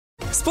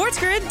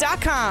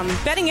SportsGrid.com.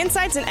 Betting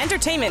insights and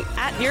entertainment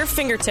at your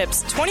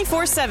fingertips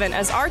 24/7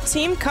 as our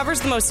team covers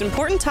the most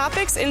important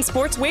topics in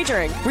sports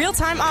wagering.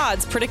 Real-time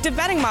odds, predictive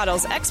betting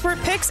models, expert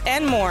picks,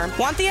 and more.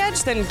 Want the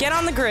edge? Then get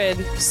on the grid.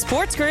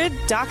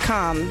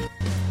 SportsGrid.com.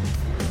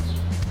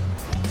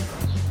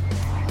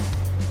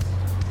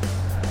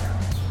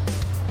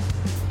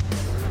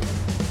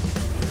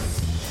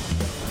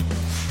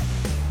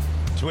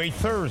 To a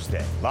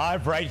Thursday,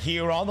 live right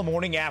here on the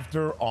morning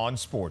after on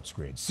Sports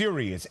Grid.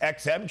 Sirius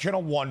XM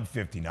channel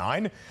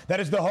 159. That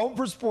is the home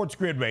for Sports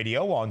Grid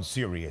Radio on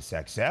Sirius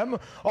XM.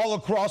 All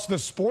across the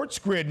Sports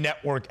Grid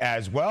network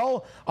as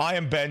well. I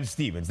am Ben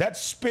Stevens. That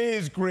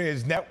Spiz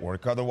Grizz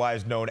network,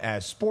 otherwise known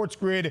as Sports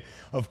Grid,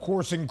 of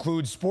course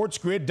includes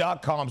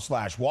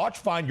sportsgrid.com/watch.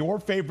 Find your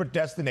favorite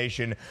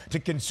destination to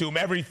consume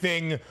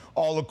everything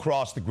all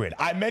across the grid.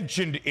 I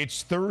mentioned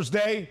it's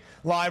Thursday,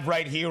 live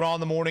right here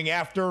on the morning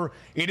after.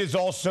 It is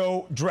also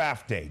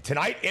draft day.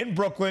 Tonight in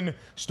Brooklyn,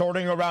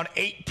 starting around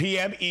 8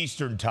 p.m.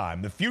 Eastern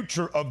time. The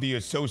future of the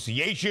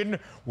association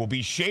will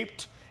be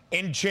shaped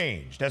and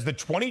changed as the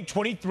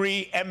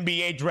 2023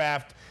 NBA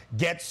draft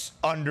gets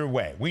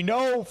underway. We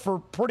know for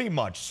pretty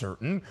much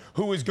certain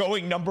who is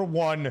going number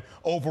one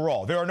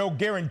overall. There are no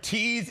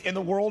guarantees in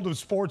the world of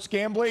sports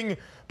gambling,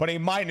 but a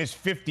minus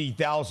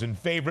 50,000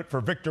 favorite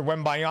for Victor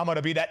Wembanyama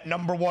to be that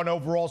number one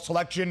overall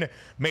selection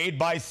made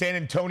by San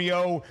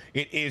Antonio.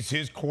 It is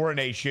his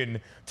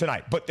coronation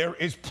tonight. But there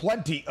is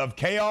plenty of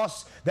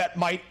chaos that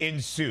might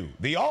ensue.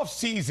 The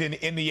offseason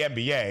in the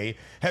NBA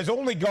has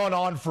only gone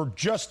on for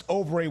just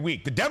over a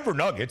week. The Denver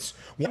Nuggets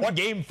won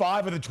Game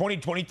 5 of the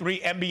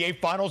 2023 NBA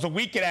Finals a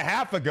week and a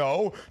half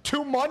ago,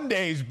 2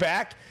 Mondays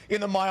back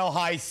in the Mile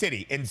High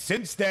City. And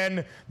since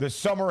then, the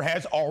summer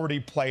has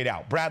already played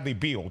out. Bradley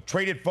Beal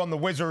traded from the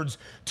Wizards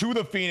to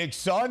the Phoenix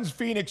Suns.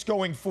 Phoenix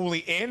going fully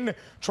in,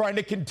 trying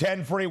to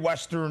contend for a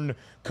Western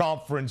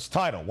Conference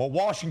title. Well,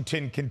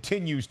 Washington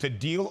continues to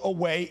deal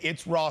away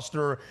its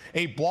roster.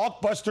 A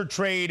blockbuster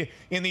trade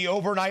in the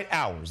overnight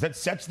hours that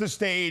sets the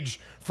stage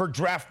for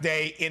draft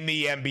day in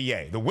the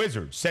NBA. The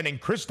Wizards sending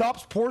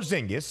Kristaps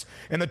Porzingis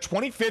and the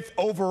 25th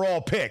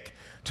overall pick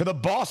to the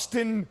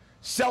Boston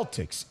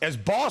Celtics as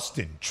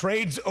Boston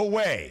trades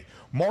away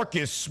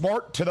Marcus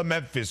Smart to the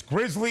Memphis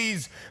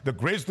Grizzlies. The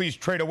Grizzlies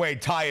trade away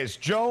Tyus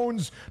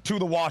Jones to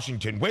the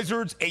Washington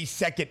Wizards, a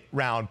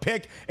second-round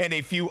pick, and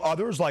a few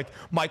others like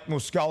Mike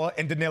Muscala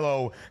and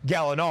Danilo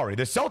Gallinari.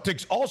 The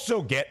Celtics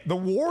also get the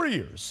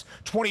Warriors'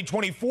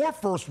 2024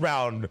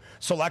 first-round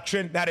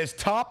selection that is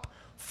top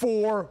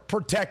 4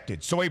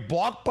 protected. So a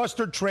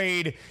blockbuster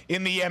trade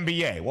in the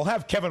NBA. We'll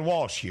have Kevin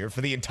Walsh here for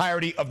the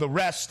entirety of the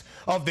rest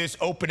of this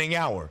opening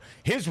hour.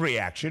 His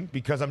reaction,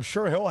 because I'm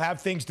sure he'll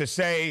have things to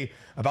say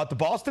about the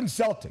Boston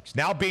Celtics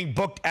now being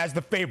booked as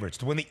the favorites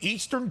to win the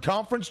Eastern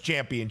Conference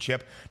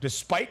Championship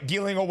despite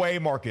dealing away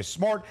Marcus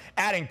Smart,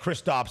 adding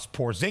Kristaps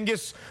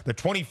Porzingis, the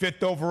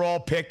 25th overall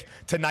pick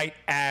tonight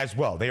as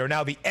well. They are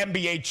now the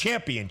NBA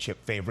championship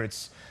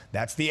favorites.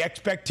 That's the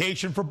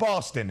expectation for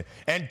Boston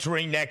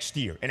entering next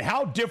year. And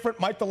how different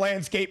might the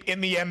landscape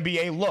in the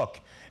NBA look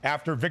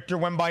after Victor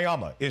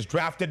Wembanyama is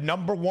drafted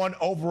number one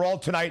overall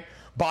tonight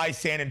by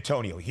San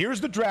Antonio?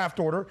 Here's the draft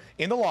order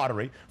in the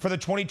lottery for the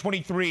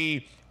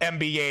 2023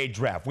 NBA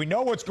draft. We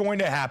know what's going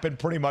to happen,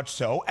 pretty much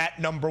so, at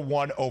number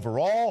one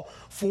overall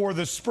for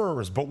the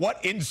Spurs. But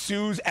what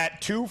ensues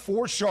at 2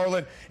 for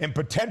Charlotte and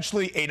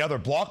potentially another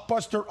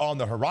blockbuster on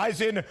the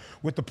horizon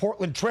with the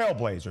Portland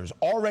Trailblazers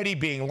already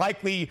being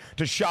likely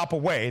to shop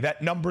away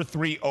that number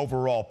 3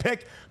 overall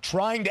pick,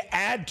 trying to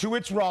add to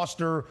its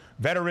roster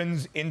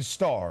veterans and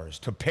stars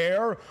to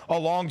pair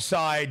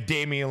alongside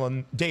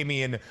Damian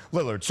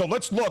Lillard. So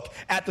let's look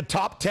at the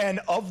top 10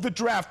 of the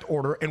draft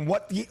order and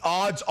what the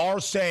odds are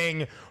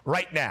saying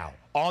right now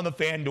on the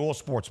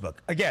FanDuel Sportsbook.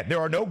 Again, there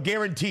are no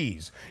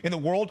guarantees in the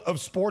world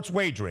of sports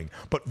wagering,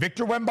 but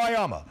Victor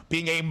Wembanyama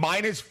being a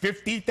minus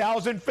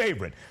 50,000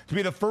 favorite to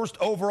be the first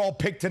overall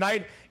pick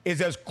tonight is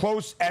as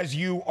close as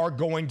you are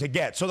going to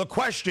get. So the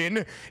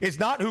question is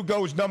not who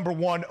goes number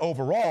one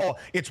overall,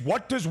 it's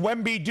what does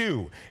Wemby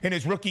do in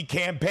his rookie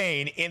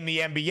campaign in the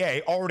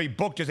NBA, already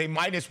booked as a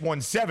minus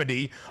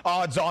 170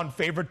 odds-on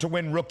favorite to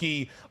win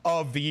Rookie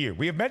of the Year.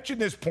 We have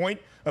mentioned this point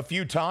a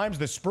few times.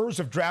 The Spurs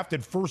have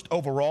drafted first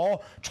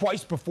overall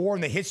twice before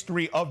in the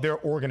history of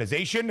their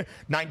organization.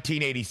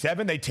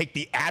 1987, they take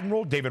the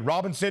Admiral, David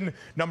Robinson,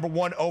 number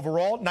one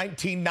overall.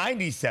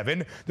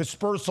 1997, the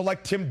Spurs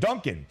select Tim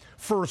Duncan,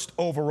 first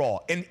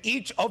overall. In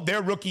each of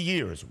their rookie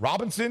years,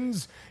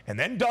 Robinson's and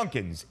then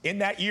Duncan's, in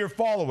that year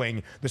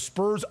following, the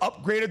Spurs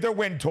upgraded their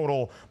win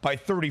total by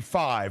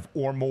 35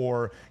 or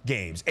more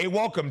games. A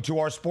welcome to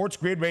our Sports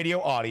Grid Radio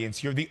audience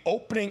here, the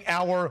opening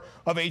hour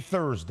of a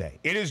Thursday.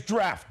 It is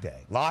draft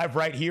day, live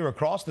right here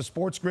across the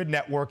Sports Grid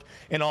network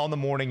and on the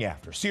morning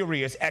after.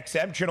 Sirius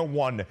XM channel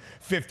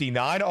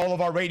 159. All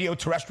of our radio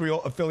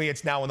terrestrial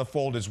affiliates now in the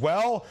fold as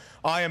well.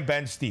 I am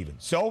Ben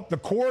Stevens. So the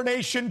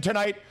coronation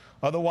tonight,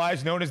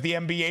 otherwise known as the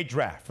NBA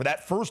draft, for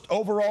that first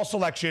overall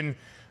selection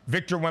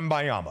Victor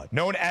Wembanyama,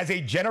 known as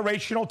a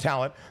generational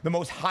talent, the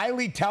most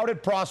highly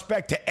touted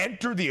prospect to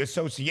enter the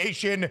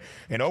association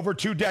in over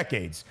 2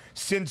 decades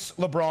since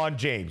LeBron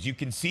James. You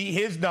can see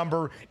his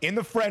number in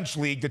the French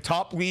league, the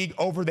top league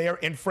over there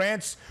in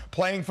France,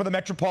 playing for the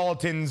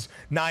Metropolitans,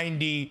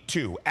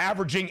 92,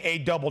 averaging a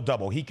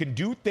double-double. He can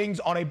do things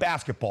on a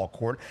basketball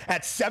court.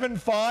 At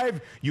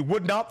 7'5", you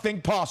would not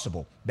think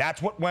possible.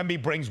 That's what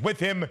Wemby brings with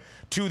him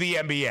to the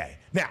NBA.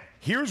 Now,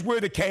 here's where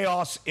the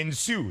chaos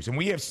ensues, and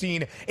we have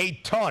seen a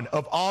ton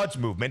of odds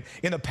movement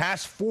in the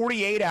past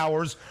 48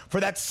 hours for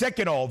that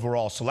second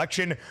overall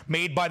selection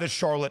made by the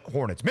Charlotte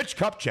Hornets. Mitch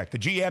Kupchak, the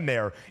GM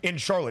there in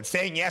Charlotte,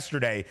 saying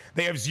yesterday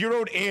they have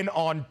zeroed in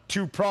on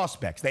 2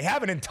 prospects. They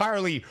haven't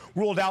entirely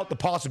ruled out the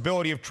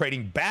possibility of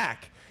trading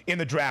back in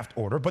the draft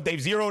order, but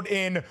they've zeroed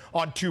in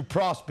on 2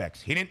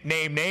 prospects. He didn't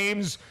name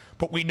names,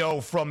 but we know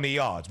from the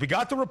odds. We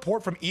got the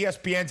report from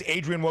ESPN's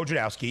Adrian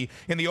Wojnarowski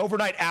in the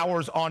overnight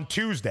hours on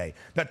Tuesday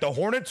that the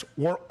Hornets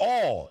were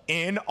all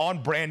in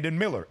on Brandon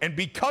Miller. And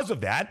because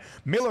of that,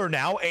 Miller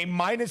now a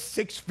minus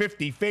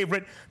 650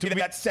 favorite to be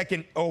that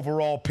second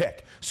overall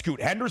pick.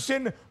 Scoot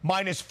Henderson,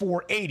 minus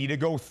 480 to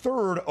go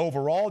third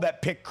overall.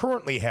 That pick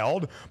currently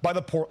held by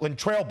the Portland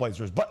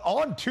Trailblazers. But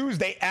on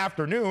Tuesday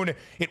afternoon,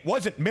 it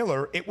wasn't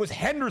Miller, it was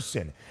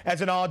Henderson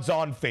as an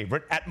odds-on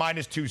favorite at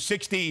minus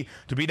 260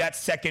 to be that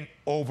second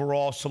overall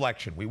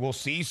selection. We will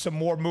see some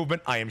more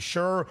movement, I am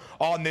sure,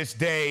 on this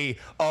day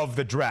of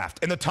the draft.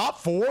 And the top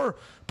 4,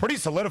 pretty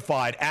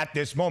solidified at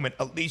this moment,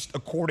 at least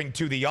according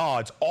to the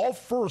odds. All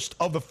first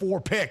of the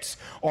 4 picks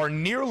are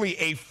nearly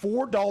a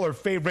 $4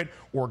 favorite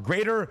or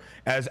greater,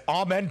 as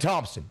Amen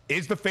Thompson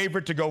is the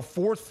favorite to go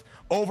 4th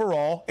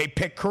overall, a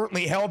pick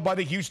currently held by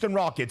the Houston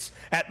Rockets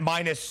at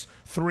minus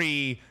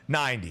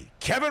 390.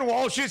 Kevin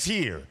Walsh is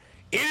here.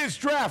 It is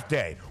draft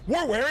day.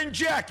 We're wearing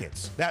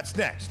jackets. That's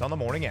next on The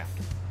Morning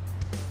After.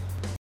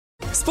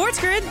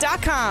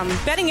 SportsGrid.com.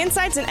 Betting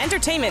insights and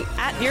entertainment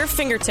at your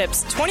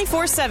fingertips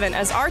 24/7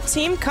 as our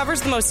team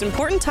covers the most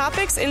important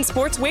topics in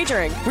sports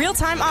wagering.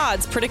 Real-time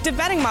odds, predictive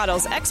betting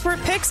models,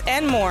 expert picks,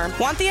 and more.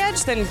 Want the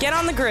edge? Then get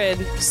on the grid.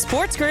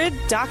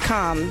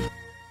 SportsGrid.com.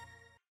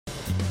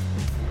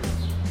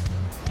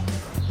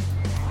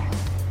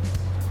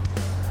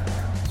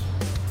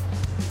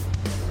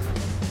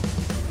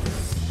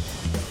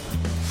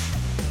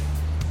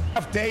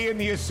 Day in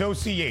the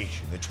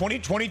association. The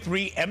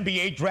 2023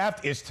 NBA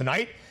draft is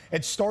tonight.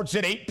 It starts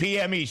at 8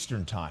 p.m.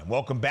 Eastern time.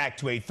 Welcome back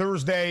to a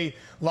Thursday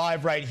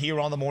live right here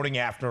on The Morning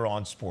After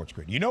on Sports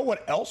Grid. You know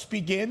what else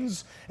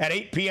begins at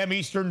 8 p.m.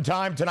 Eastern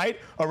time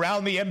tonight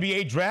around the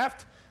NBA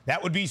draft?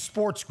 That would be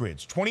Sports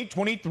Grid's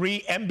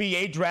 2023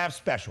 NBA draft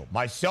special.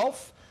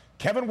 Myself,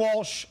 Kevin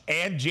Walsh,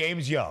 and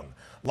James Young.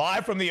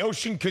 Live from the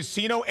Ocean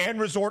Casino and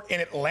Resort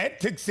in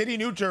Atlantic City,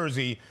 New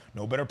Jersey.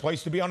 No better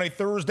place to be on a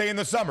Thursday in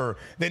the summer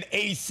than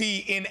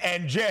AC in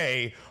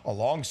NJ,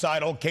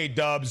 alongside OK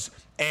Dubs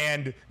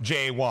and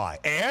JY.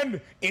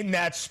 And in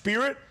that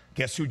spirit,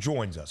 guess who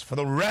joins us for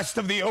the rest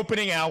of the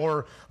opening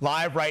hour,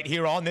 live right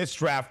here on this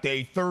draft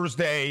day,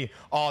 Thursday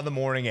on The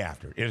Morning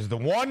After. It is the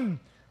one,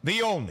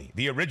 the only,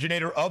 the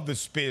originator of the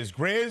Spiz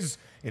Grizz.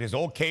 It is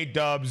OK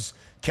Dubs,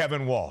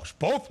 Kevin Walsh.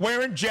 Both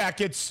wearing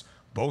jackets,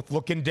 both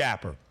looking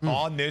dapper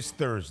on this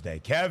Thursday.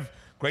 Kev,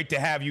 great to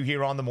have you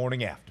here on The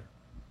Morning After.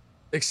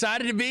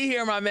 Excited to be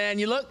here, my man.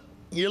 You look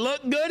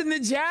good in the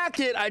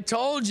jacket. I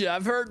told you.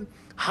 I've heard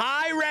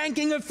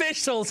high-ranking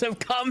officials have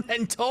come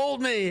and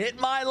told me, hit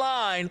my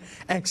line,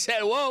 and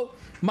said, "Whoa,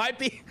 it might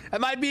be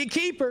a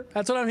keeper."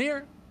 That's what I'm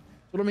hearing.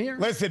 That's what I'm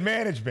hearing. Listen,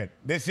 management,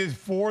 this is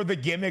for the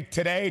gimmick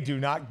today. Do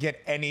not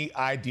get any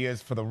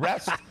ideas for the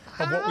rest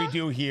of what we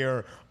do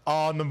here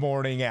on The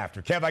Morning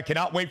After. Kev, I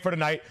cannot wait for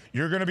tonight.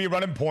 You're going to be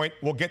running point.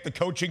 We'll get the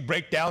coaching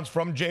breakdowns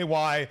from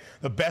JY,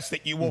 the best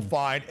that you will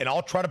find, and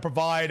I'll try to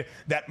provide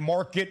that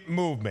market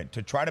movement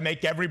to try to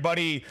make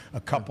everybody a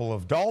couple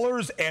of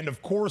dollars and,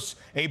 of course,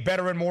 a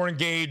better and more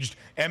engaged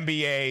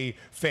NBA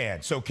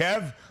fan. So,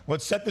 Kev,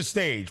 let's set the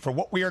stage for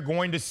what we are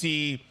going to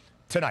see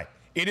tonight.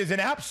 It is an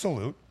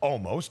absolute,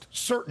 almost,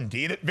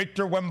 certainty that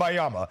Victor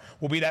Wembanyama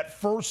will be that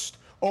first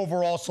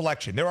overall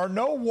selection. There are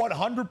no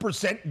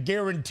 100%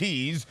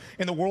 guarantees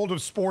in the world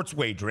of sports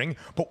wagering,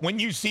 but when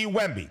you see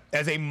Wemby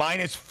as a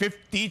minus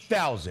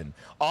 50,000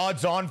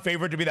 odds-on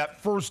favorite to be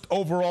that first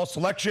overall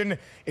selection,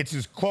 it's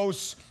as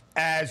close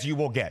as you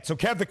will get. So,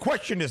 Kev, the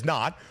question is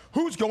not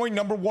who's going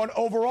number 1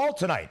 overall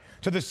tonight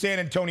to the San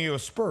Antonio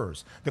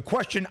Spurs. The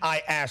question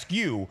I ask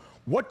you,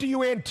 what do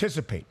you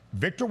anticipate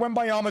Victor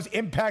Wembanyama's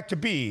impact to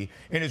be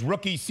in his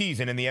rookie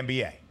season in the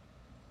NBA?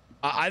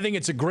 I think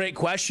it's a great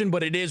question,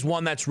 but it is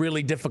one that's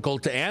really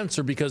difficult to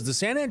answer because the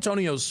San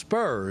Antonio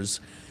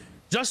Spurs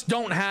just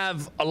don't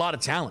have a lot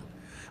of talent.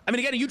 I mean,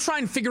 again, you try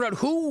and figure out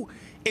who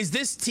is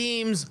this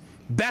team's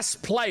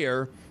best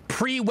player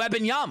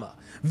pre-Wembanyama.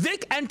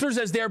 Vic enters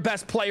as their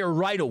best player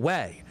right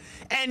away.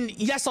 And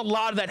yes, a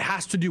lot of that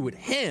has to do with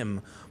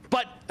him.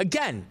 But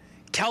again,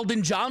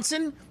 Keldon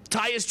Johnson,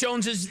 Tyus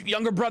Jones's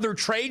younger brother,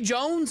 Trey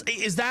Jones,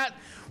 is that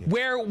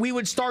where we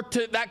would start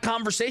that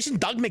conversation?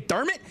 Doug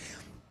McDermott?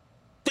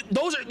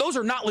 Those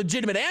are not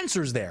legitimate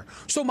answers there.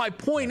 So my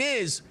point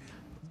is,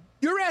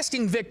 you're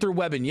asking Victor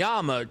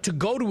Wembanyama to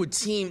go to a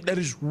team that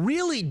is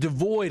really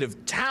devoid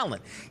of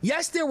talent.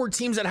 Yes, there were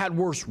teams that had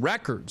worse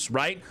records,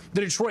 right?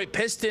 The Detroit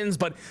Pistons,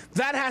 but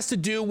that has to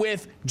do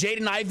with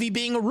Jaden Ivey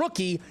being a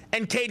rookie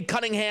and Cade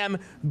Cunningham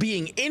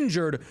being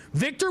injured.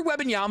 Victor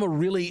Wembanyama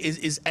really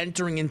is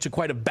entering into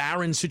quite a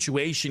barren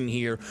situation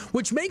here,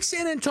 which makes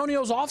San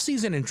Antonio's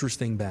offseason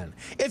interesting, Ben.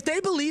 If they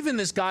believe in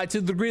this guy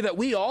to the degree that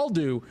we all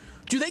do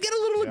they get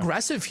a little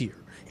aggressive here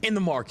in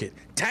the market?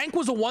 Tank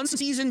was a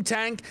one-season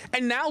tank,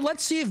 and now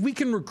let's see if we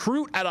can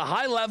recruit at a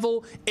high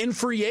level in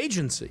free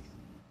agency.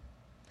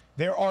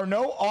 There are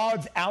no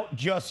odds out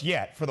just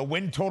yet for the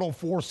win total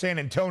for San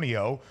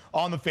Antonio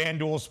on the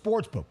FanDuel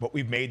Sportsbook, but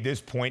we've made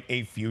this point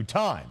a few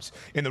times.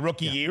 In the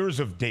rookie years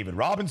of David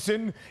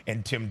Robinson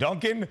and Tim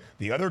Duncan,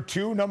 the other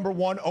two number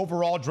 1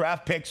 overall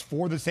draft picks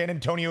for the San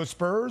Antonio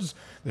Spurs,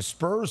 the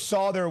Spurs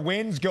saw their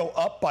wins go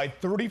up by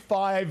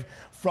 35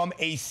 from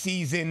a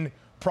season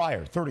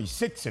prior,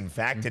 36, in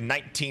fact, in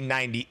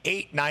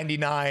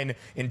 1998-99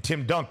 in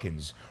Tim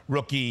Duncan's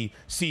rookie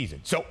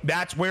season. So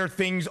that's where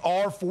things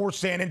are for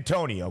San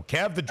Antonio.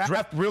 Kev, the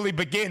draft really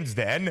begins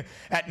then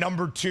at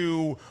number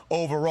 2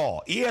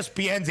 overall.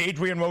 ESPN's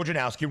Adrian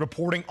Wojnarowski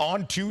reporting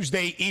on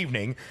Tuesday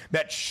evening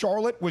that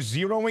Charlotte was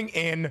zeroing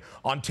in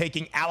on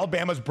taking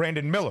Alabama's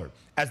Brandon Miller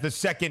as the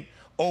second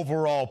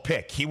overall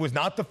pick. He was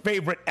not the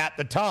favorite at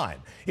the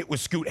time. It was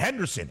Scoot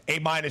Henderson, a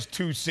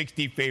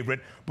 -260 favorite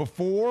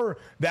before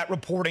that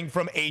reporting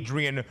from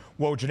Adrian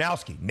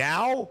Wojnarowski.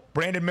 Now,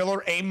 Brandon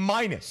Miller, a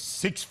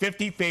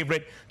 -650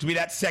 favorite to be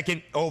that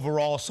second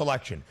overall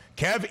selection.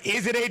 Kev,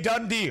 is it a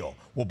done deal?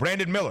 Will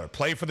Brandon Miller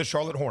play for the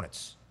Charlotte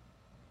Hornets?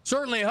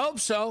 Certainly hope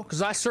so,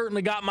 because I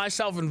certainly got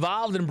myself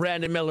involved in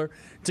Brandon Miller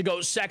to go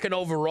second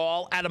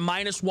overall at a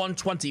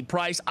 -120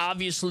 price.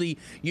 Obviously,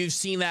 you've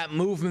seen that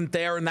movement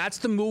there, and that's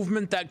the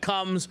movement that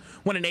comes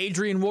when an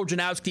Adrian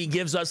Wojnarowski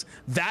gives us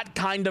that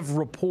kind of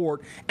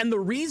report. And the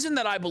reason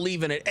that I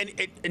believe in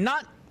it, and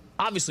not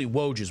obviously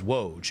Woj is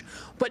Woj,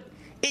 but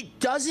it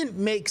doesn't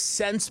make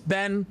sense,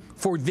 Ben,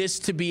 for this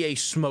to be a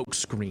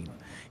smokescreen.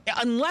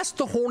 Unless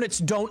the Hornets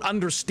don't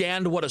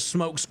understand what a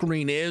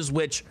smokescreen is,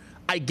 which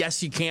I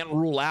guess you can't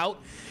rule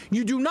out.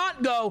 You do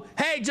not go,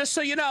 hey, just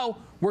so you know,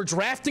 we're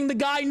drafting the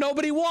guy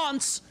nobody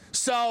wants,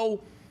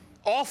 so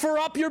offer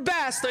up your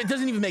best. It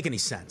doesn't even make any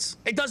sense.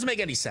 It doesn't make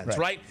any sense,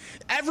 right?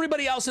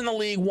 Everybody else in the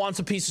league wants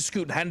a piece of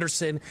Scoot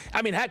Henderson.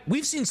 I mean, heck,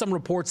 we've seen some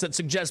reports that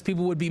suggest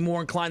people would be more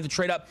inclined to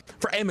trade up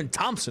for Amon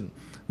Thompson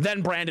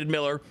than Brandon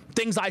Miller.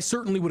 Things I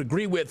certainly would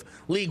agree with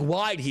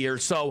league-wide here.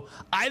 So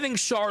I think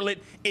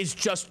Charlotte is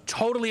just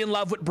totally in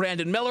love with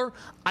Brandon Miller.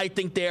 I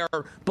think they're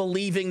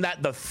believing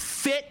that the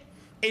fit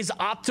is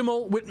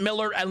optimal with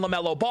Miller and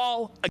LaMelo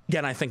Ball.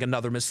 Again, I think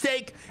another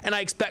mistake, and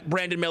I expect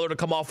Brandon Miller to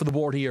come off of the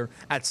board here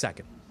at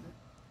second.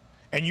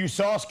 And you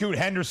saw Scoot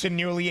Henderson,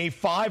 nearly a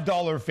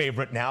 $5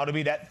 favorite now to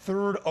be that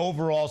third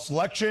overall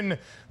selection.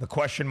 The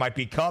question might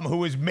become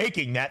who is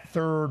making that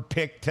third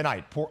pick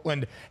tonight.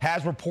 Portland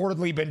has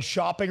reportedly been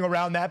shopping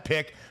around that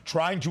pick,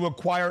 trying to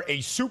acquire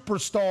a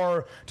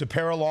superstar to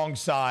pair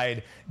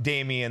alongside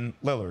Damian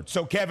Lillard.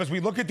 So, Kev, as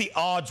we look at the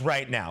odds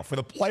right now for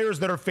the players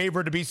that are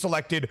favored to be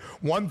selected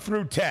 1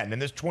 through 10 in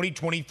this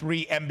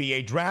 2023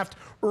 NBA draft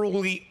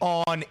early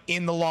on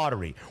in the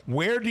lottery,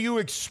 where do you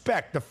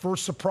expect the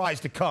first surprise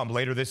to come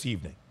later this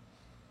evening?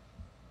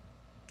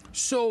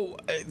 So,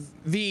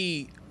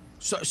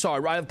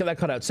 sorry, that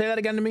cut out. Say that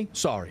again to me.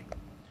 Sorry.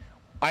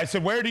 I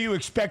said, where do you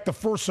expect the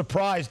first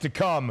surprise to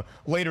come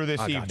later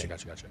this evening?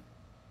 Gotcha.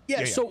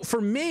 Yeah, so for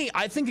me,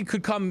 I think it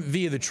could come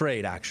via the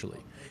trade, actually.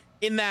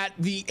 In that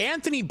the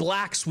Anthony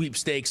Black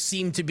sweepstakes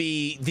seem to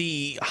be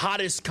the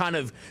hottest kind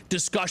of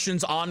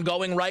discussions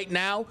ongoing right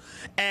now.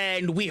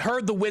 And we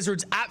heard the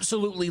Wizards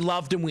absolutely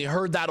loved him. We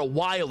heard that a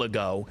while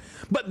ago.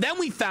 But then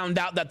we found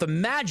out that the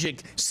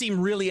Magic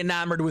seem really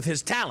enamored with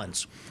his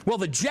talents. Well,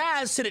 the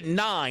Jazz sit at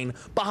 9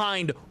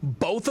 behind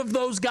both of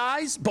those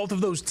guys, both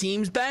of those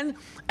teams, Ben.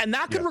 And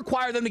that could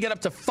require them to get up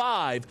to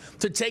 5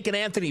 to take an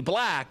Anthony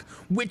Black,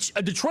 which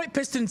a Detroit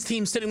Pistons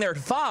team sitting there at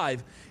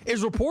 5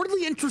 is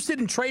reportedly interested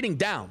in trading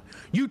down.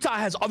 Utah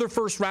has other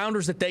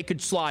first-rounders that they could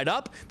slide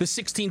up. The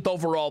 16th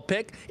overall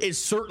pick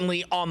is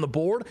certainly on the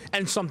board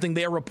and something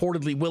they're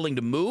reportedly willing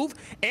to move.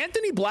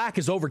 Anthony Black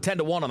is over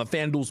 10-1 on the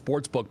FanDuel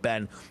Sportsbook,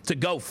 Ben, to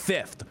go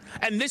 5th.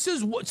 And this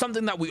is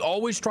something that we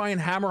always try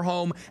and hammer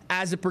home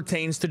as it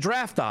pertains to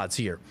draft odds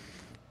here.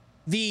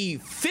 The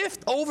 5th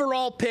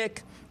overall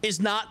pick is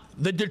not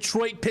the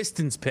Detroit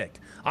Pistons pick.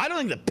 I don't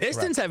think the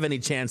Pistons have any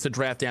chance to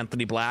draft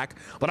Anthony Black,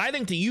 but I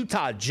think the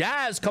Utah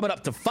Jazz coming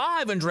up to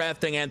 5 and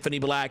drafting Anthony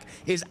Black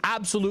is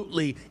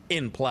absolutely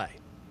in play.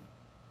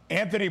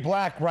 Anthony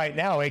Black right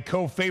now, a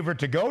co-favorite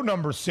to go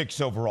number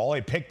 6 overall,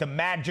 a pick the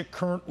Magic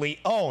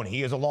currently own.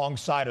 He is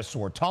alongside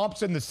Asor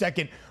Thompson, the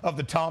second of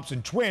the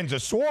Thompson twins.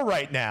 Asor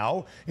right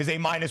now is a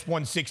minus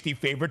 160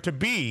 favorite to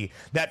be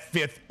that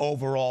 5th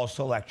overall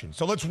selection.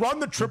 So let's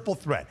run the triple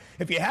threat.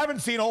 If you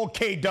haven't seen old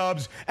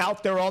K-Dubs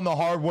out there on the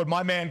hardwood,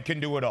 my man can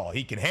do it all.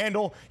 He can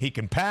handle, he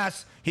can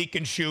pass, he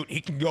can shoot, he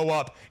can go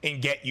up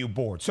and get you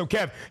bored. So,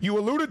 Kev, you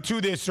alluded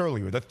to this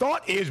earlier. The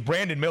thought is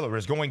Brandon Miller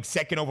is going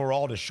 2nd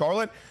overall to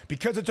Charlotte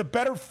because it's a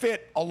better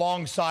fit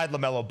alongside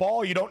LaMelo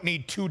Ball. You don't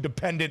need 2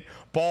 dependent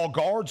ball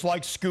guards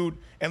like Scoot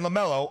and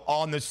LaMelo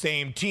on the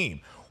same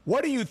team.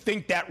 What do you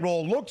think that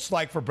role looks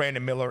like for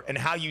Brandon Miller and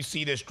how you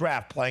see this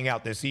draft playing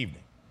out this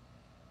evening?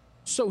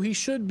 So he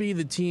should be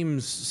the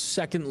team's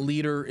second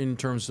leader in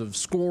terms of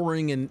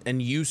scoring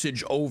and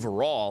usage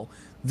overall.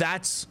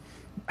 That's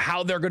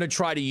how they're going to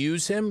try to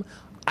use him.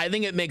 I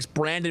think it makes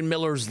Brandon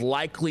Miller's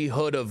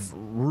likelihood of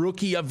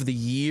Rookie of the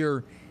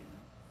Year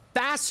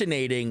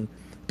fascinating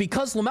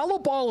because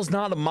LaMelo Ball is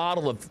not a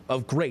model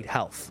of great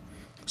health.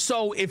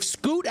 So if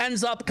Scoot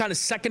ends up kind of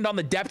second on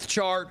the depth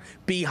chart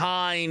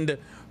behind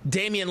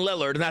Damian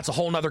Lillard, and that's a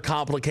whole nother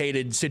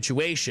complicated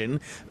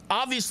situation.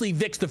 Obviously,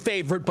 Vic's the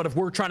favorite, but if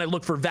we're trying to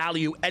look for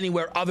value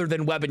anywhere other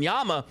than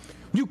Wembanyama,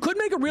 you could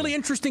make a really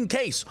interesting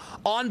case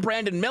on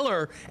Brandon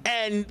Miller.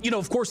 And, you know,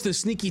 of course, the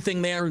sneaky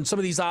thing there, and some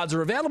of these odds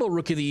are available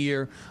Rookie of the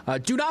Year.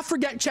 Do not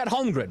forget Chet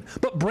Holmgren.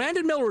 But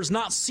Brandon Miller is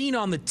not seen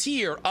on the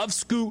tier of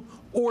Scoot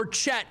or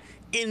Chet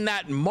in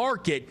that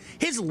market.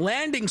 His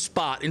landing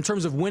spot in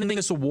terms of winning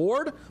this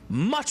award,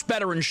 much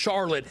better in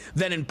Charlotte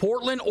than in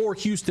Portland or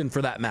Houston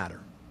for that matter.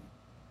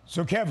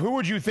 So, Kev, who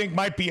would you think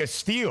might be a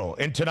steal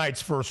in tonight's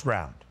first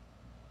round?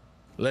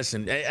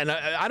 Listen, and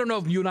I don't know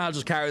if you and I will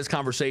just carry this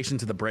conversation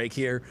to the break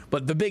here,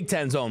 but the Big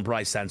Ten's own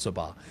Bryce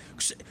Sensabaugh.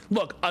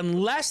 Look,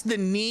 unless the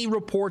knee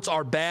reports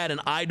are bad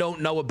and I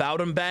don't know about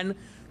him, Ben,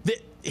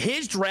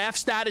 his draft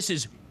status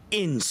is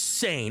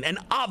insane, an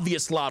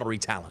obvious lottery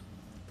talent.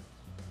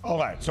 All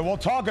right, so we'll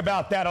talk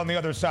about that on the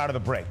other side of the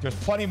break. There's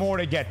plenty more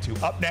to get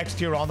to up next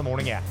here on the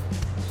Morning After.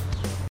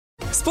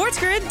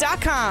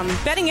 SportsGrid.com.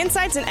 Betting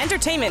insights and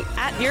entertainment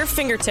at your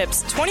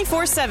fingertips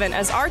 24/7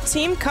 as our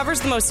team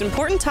covers the most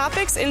important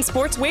topics in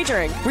sports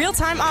wagering.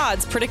 Real-time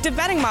odds, predictive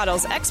betting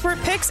models, expert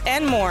picks,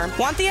 and more.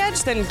 Want the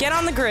edge? Then get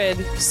on the grid.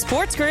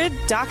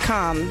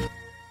 SportsGrid.com.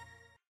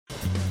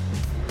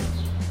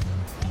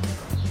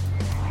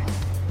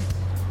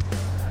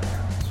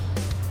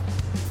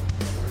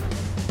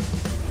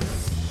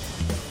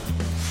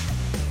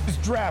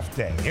 Draft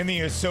day in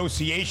the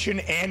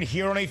association and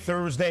here on a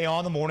Thursday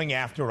on the Morning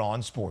After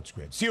on Sports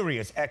Grid.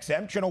 Sirius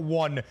XM channel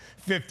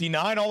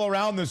 159 all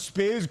around the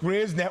Spiz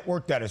Grizz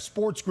network. That is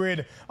Sports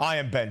Grid. I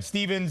am Ben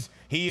Stevens.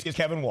 He is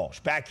Kevin Walsh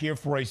back here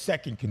for a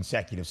second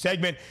consecutive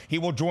segment. He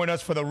will join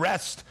us for the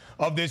rest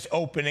of this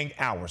opening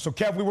hour. So,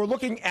 Kev, we were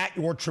looking at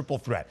your triple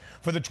threat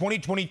for the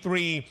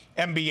 2023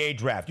 NBA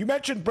draft. You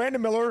mentioned Brandon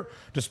Miller,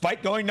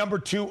 despite going number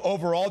 2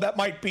 overall, that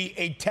might be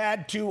a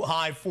tad too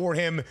high for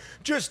him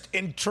just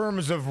in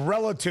terms of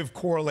relative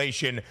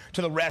correlation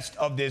to the rest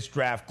of this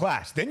draft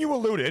class. Then you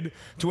alluded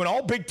to an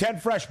all Big Ten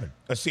freshman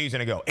a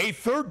season ago, a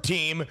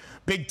third-team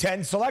Big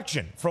Ten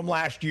selection from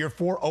last year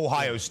for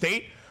Ohio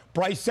State,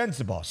 Bryce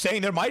Sensabaugh,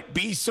 saying there might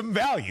be some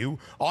value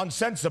on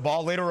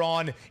Sensabaugh later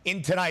on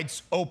in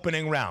tonight's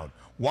opening round.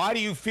 Why do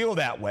you feel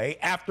that way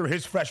after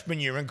his freshman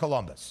year in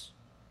Columbus?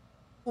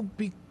 Well,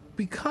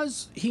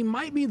 because he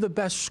might be the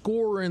best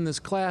scorer in this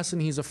class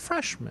and he's a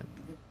freshman.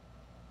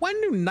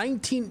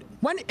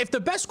 If the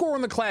best scorer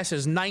in the class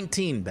is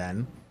 19,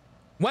 Ben,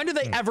 when do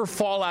they ever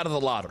fall out of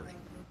the lottery?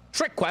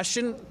 Trick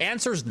question.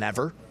 Answer's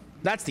never.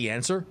 That's the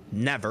answer.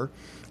 Never.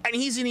 And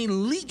he's an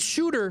elite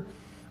shooter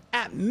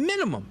at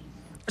minimum.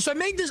 So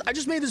I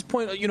just made this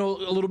point, a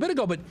little bit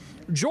ago, but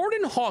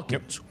Jordan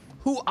Hawkins,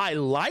 who I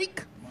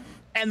like,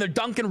 and the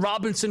Duncan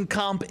Robinson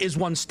comp is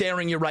one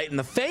staring you right in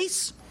the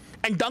face.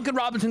 And Duncan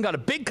Robinson got a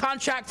big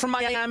contract from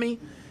Miami.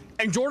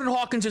 And Jordan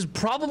Hawkins is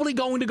probably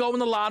going to go in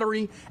the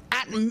lottery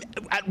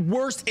at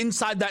worst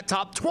inside that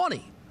top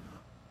 20.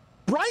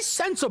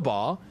 Bryce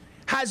Sensabaugh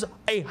has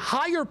a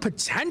higher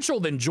potential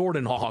than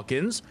Jordan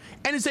Hawkins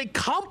and is a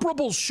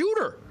comparable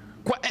shooter.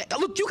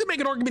 Look, you can make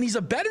an argument he's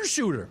a better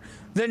shooter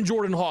than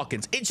Jordan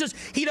Hawkins. It's just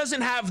he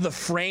doesn't have the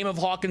frame of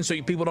Hawkins, so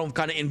people don't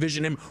kind of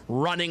envision him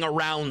running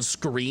around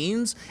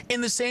screens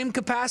in the same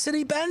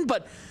capacity, Ben.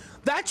 But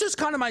that's just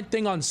kind of my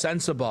thing on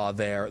Sensabaugh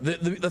there.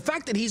 The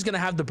fact that he's going to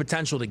have the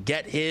potential to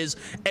get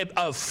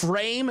a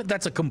frame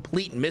that's a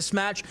complete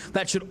mismatch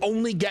that should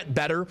only get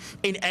better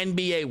in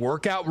NBA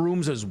workout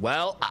rooms as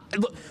well.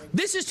 Look,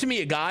 this is to me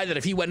a guy that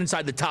if he went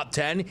inside the top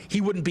 10, he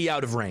wouldn't be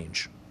out of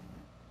range.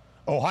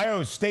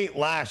 Ohio State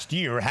last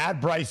year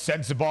had Bryce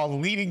Sensabaugh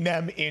leading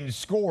them in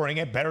scoring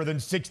at better than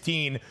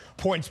 16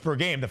 points per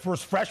game. The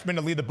first freshman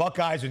to lead the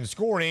Buckeyes in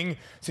scoring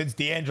since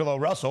D'Angelo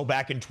Russell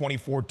back in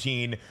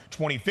 2014-2015.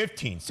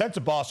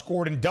 Sensabaugh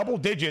scored in double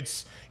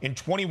digits in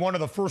 21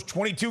 of the first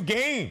 22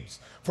 games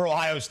for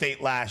Ohio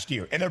State last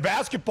year. And their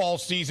basketball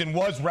season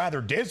was rather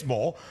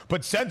dismal,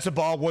 but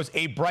Sensabaugh was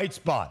a bright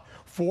spot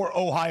for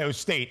Ohio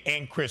State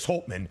and Chris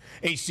Holtmann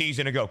a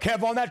season ago.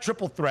 Kev, on that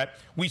triple threat,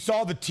 we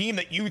saw the team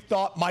that you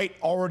thought might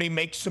already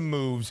make some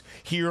moves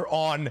here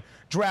on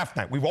draft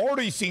night. We've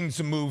already seen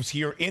some moves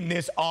here in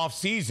this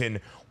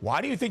offseason.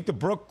 Why do you think the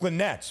Brooklyn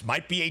Nets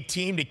might be a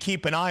team to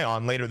keep an eye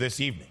on later this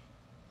evening?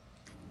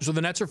 So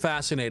the Nets are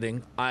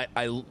fascinating.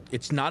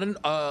 It's not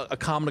a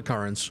common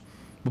occurrence,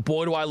 but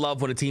boy, do I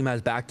love when a team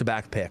has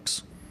back-to-back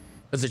picks.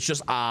 Because it's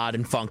just odd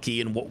and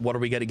funky, and what are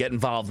we going to get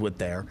involved with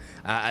there?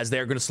 As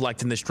they're going to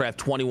select in this draft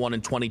 21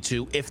 and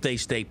 22 if they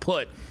stay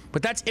put.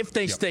 But that's if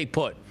they stay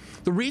put.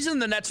 The reason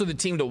the Nets are the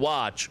team to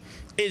watch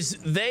is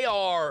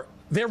they're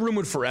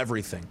rumored for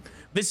everything.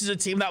 This is a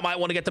team that might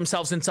want to get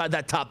themselves inside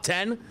that top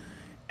 10.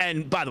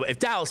 And by the way, if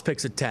Dallas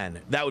picks at 10,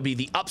 that would be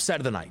the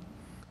upset of the night.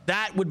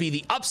 That would be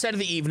the upset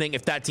of the evening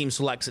if that team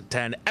selects at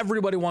 10.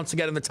 Everybody wants to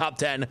get in the top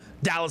 10.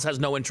 Dallas has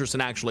no interest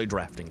in actually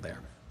drafting there.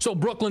 So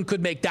Brooklyn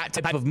could make that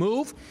type of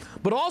move.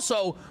 But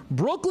also,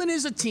 Brooklyn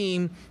is a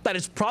team that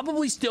is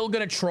probably still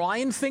going to try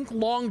and think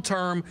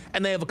long-term,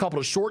 and they have a couple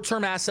of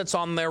short-term assets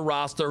on their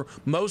roster,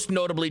 most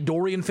notably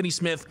Dorian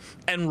Finney-Smith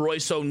and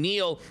Royce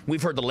O'Neal.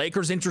 We've heard the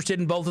Lakers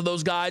interested in both of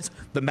those guys.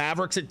 The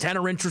Mavericks at 10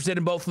 are interested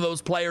in both of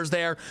those players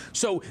there.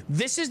 So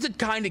this is the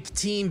kind of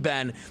team,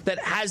 Ben, that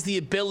has the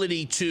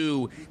ability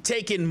to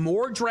take in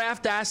more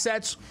draft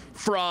assets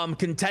from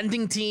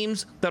contending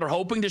teams that are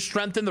hoping to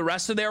strengthen the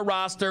rest of their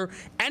roster,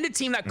 and a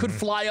team that could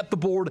fly up the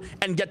board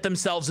and get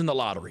themselves in the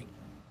lottery.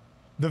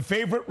 The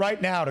favorite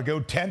right now to go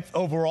 10th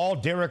overall,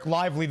 Derek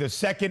Lively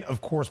II, of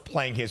course,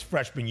 playing his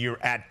freshman year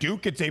at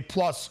Duke. It's a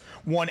plus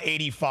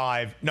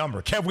 185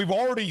 number. Kev, we've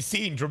already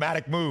seen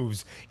dramatic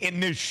moves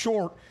in this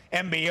short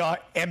NBA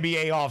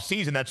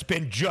offseason that's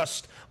been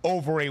just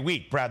over a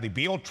week. Bradley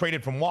Beal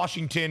traded from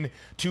Washington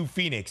to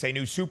Phoenix, a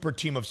new super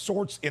team of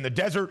sorts in the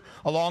desert,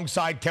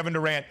 alongside Kevin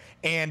Durant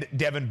and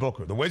Devin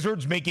Booker. The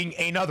Wizards making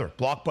another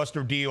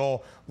blockbuster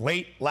deal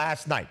late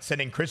last night,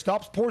 sending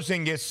Kristaps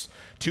Porzingis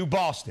to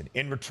Boston.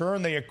 In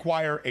return, they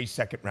acquire a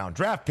second-round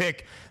draft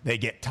pick. They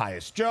get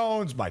Tyus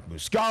Jones, Mike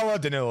Muscala,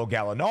 Danilo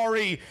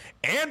Gallinari,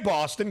 and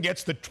Boston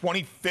gets the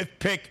 25th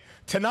pick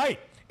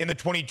tonight in the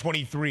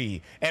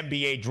 2023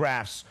 NBA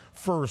Draft's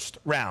first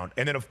round.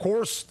 And then, of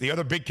course, the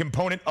other big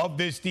component of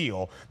this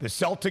deal, the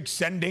Celtics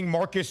sending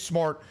Marcus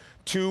Smart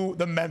to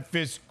the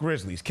Memphis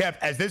Grizzlies. Kev,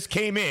 as this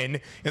came in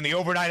the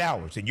overnight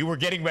hours and you were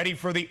getting ready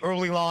for the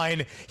early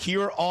line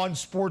here on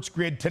Sports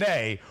Grid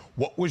today,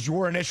 what was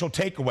your initial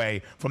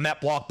takeaway from that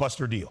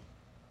blockbuster deal?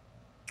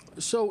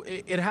 So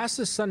it has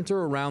to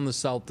center around the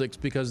Celtics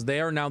because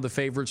they are now the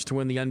favorites to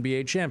win the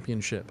NBA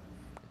championship.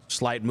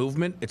 Slight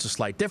movement, it's a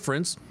slight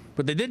difference,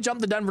 but they did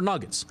jump the Denver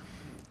Nuggets.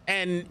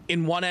 And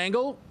in one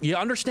angle, you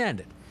understand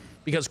it.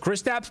 Because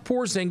Kristaps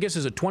Porzingis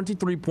is a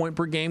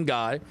 23-point-per-game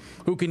guy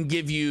who can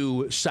give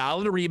you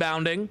solid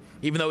rebounding,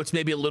 even though it's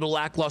maybe a little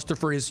lackluster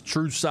for his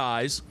true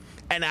size,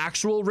 and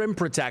actual rim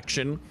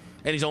protection,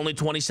 and he's only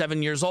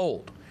 27 years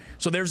old.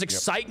 So there's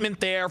excitement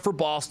there for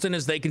Boston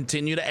as they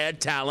continue to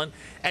add talent.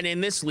 And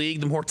in this league,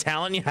 the more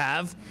talent you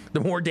have, the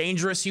more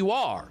dangerous you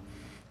are.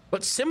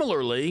 But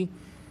similarly,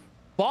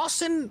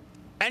 Boston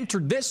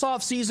entered this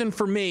offseason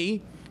for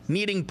me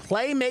needing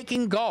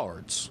playmaking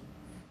guards.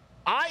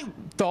 I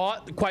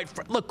thought,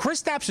 look,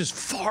 Kristaps is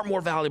far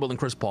more valuable than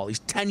Chris Paul. He's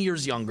 10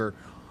 years younger.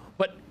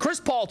 But Chris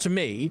Paul, to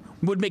me,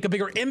 would make a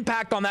bigger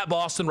impact on that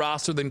Boston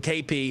roster than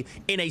KP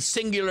in a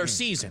singular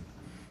season.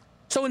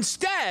 So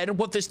instead,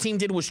 what this team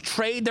did was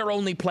trade their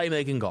only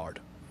playmaking guard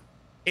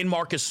in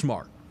Marcus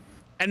Smart.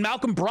 And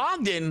Malcolm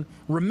Brogdon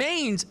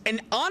remains,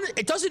 and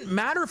it doesn't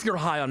matter if you're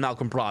high on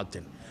Malcolm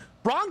Brogdon.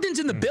 Brogdon's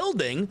in the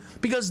building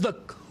because the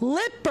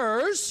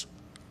Clippers,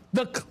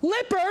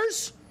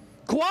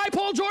 Kawhi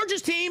Paul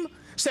George's team,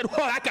 said,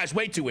 "Whoa, that guy's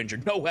way too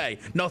injured. No way.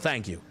 No,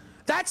 thank you."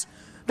 That's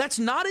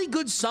not a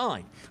good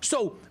sign.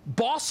 So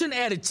Boston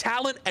added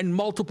talent and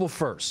multiple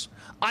firsts.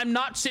 I'm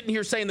not sitting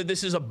here saying that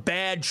this is a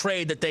bad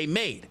trade that they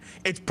made.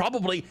 It's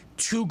probably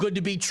too good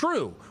to be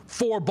true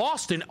for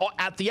Boston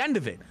at the end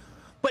of it.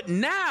 But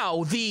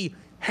now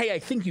hey, I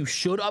think you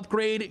should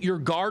upgrade your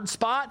guard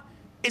spot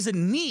is a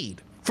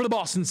need for the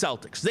Boston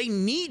Celtics. They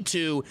need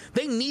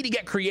to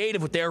get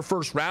creative with their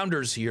first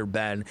rounders here,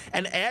 Ben,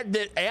 and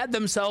add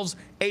themselves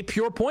a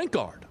pure point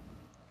guard.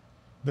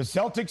 The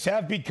Celtics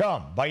have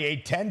become, by a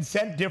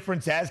 10-cent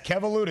difference, as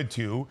Kev alluded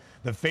to,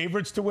 the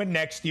favorites to win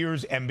next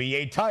year's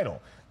NBA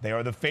title. They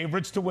are the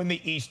favorites to win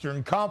the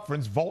Eastern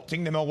Conference,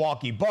 vaulting the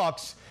Milwaukee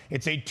Bucks.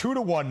 It's a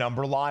 2-1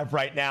 number live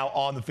right now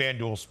on the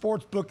FanDuel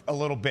Sportsbook. A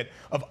little bit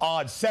of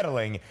odds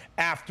settling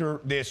after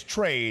this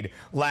trade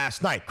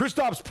last night.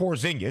 Kristaps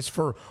Porzingis,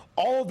 for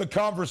all of the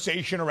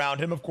conversation around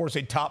him, of course,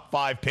 a top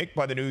 5 pick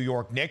by the New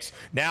York Knicks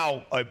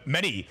now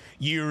many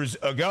years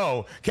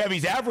ago.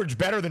 Kevy's averaged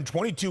better than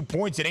 22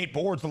 points and 8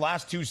 boards the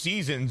last 2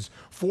 seasons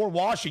for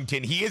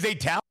Washington. He is a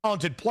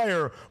talented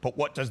player, but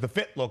what does the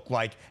fit look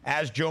like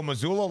as Joe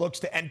Mazzulla looks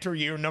to enter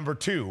year number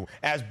 2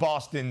 as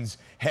Boston's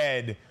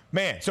head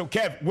man? So,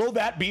 Kev, will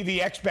that be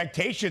the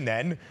expectation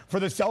then for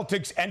the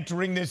Celtics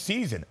entering this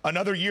season?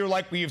 Another year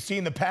like we have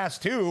seen the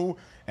past 2,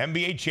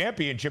 NBA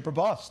championship or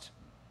bust?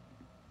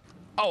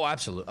 Oh,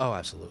 absolutely. Oh,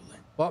 absolutely.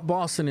 Well,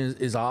 Boston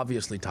is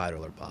obviously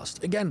title or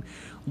bust. Again,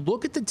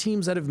 look at the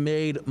teams that have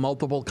made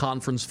multiple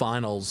conference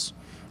finals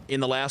in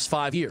the last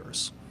 5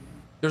 years.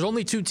 There's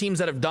only 2 teams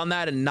that have done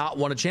that and not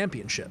won a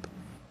championship,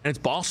 and it's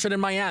Boston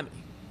and Miami.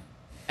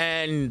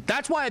 And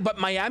that's why, but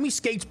Miami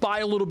skates by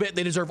a little bit.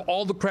 They deserve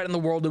all the credit in the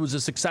world. It was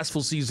a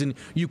successful season.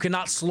 You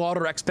cannot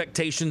slaughter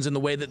expectations in the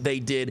way that they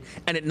did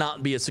and it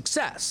not be a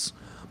success.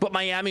 But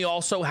Miami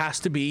also has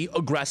to be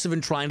aggressive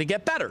in trying to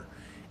get better.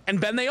 And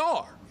Ben, they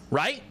are,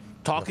 right?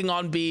 Talking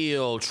on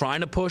Beal,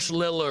 trying to push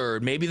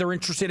Lillard. Maybe they're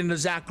interested in a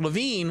Zach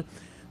LaVine.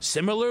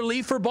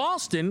 Similarly for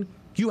Boston,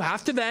 you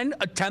have to then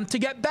attempt to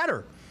get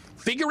better.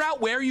 Figure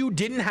out where you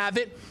didn't have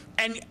it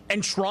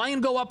and try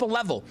and go up a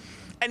level.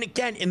 And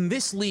again, in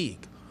this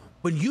league,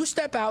 when you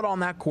step out on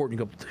that court and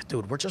you go,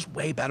 dude, we're just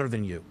way better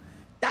than you,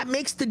 that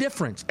makes the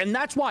difference. And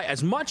that's why,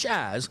 as much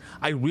as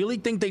I really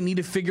think they need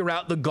to figure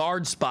out the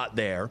guard spot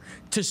there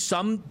to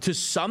some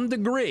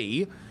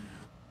degree,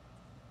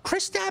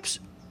 Kristaps,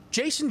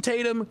 Jason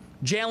Tatum,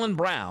 Jaylen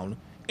Brown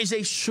is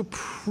a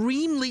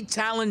supremely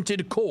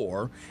talented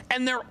core,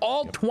 and they're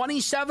all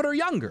 27 or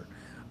younger.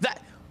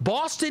 That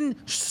Boston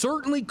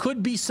certainly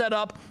could be set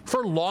up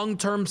for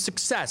long-term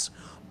success.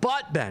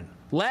 But, Ben,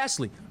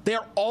 lastly,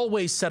 they're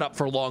always set up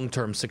for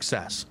long-term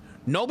success.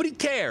 Nobody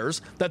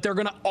cares that they're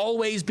going to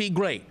always be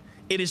great.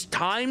 It is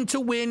time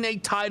to win a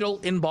title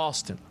in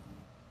Boston.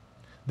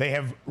 They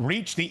have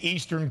reached the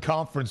Eastern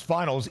Conference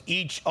Finals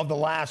each of the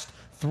last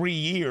 2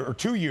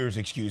 years,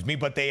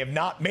 but they have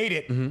not made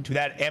it to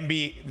that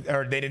NBA,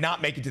 or they did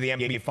not make it to the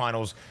NBA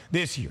Finals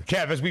this year.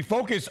 Kev, as we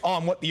focus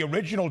on what the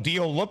original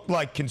deal looked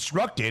like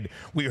constructed,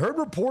 we heard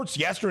reports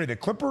yesterday the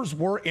Clippers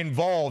were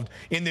involved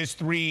in this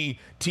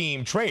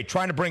 3-team trade,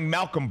 trying to bring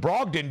Malcolm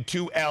Brogdon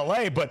to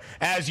LA, but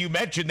as you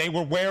mentioned, they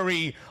were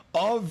wary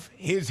of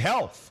his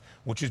health,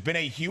 which has been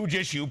a huge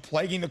issue,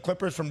 plaguing the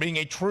Clippers from being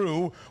a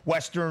true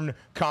Western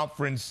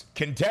Conference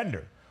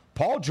contender.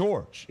 Paul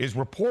George is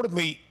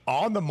reportedly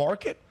on the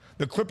market.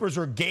 The Clippers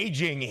are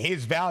gauging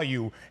his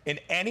value in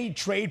any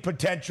trade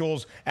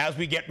potentials as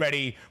we get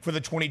ready for the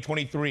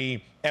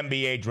 2023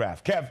 NBA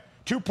draft. Kev,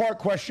 2-part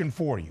question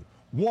for you.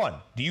 1,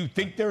 do you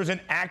think there's an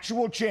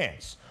actual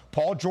chance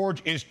Paul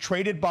George is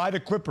traded by the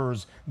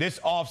Clippers this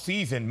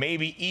offseason,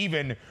 maybe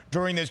even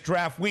during this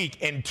draft week?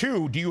 And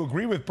 2, do you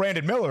agree with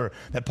Brandon Miller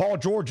that Paul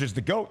George is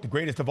the GOAT, the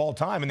greatest of all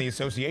time in the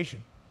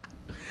association?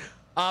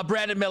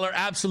 Brandon Miller,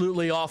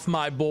 absolutely off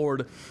my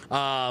board.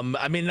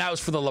 I mean, that was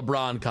for the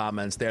LeBron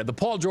comments there. The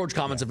Paul George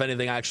comments, if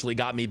anything, actually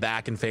got me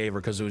back in favor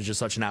because it was just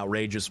such an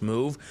outrageous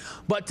move.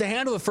 But to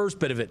handle the first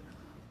bit of it,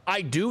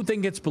 I do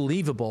think it's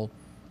believable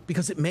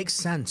because it makes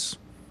sense.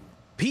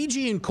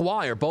 PG and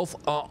Kawhi are both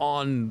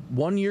on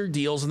one-year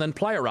deals and then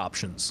player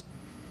options.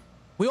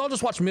 We all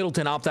just watched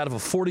Middleton opt out of a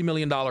 $40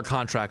 million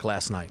contract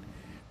last night.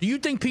 Do you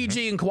think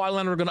PG and Kawhi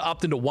Leonard are going to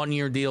opt into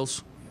one-year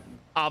deals?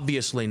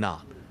 Obviously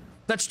not.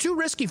 That's too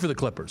risky for the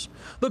Clippers.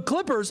 The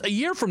Clippers, a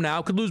year from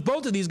now, could lose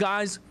both of these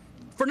guys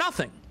for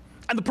nothing.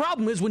 And the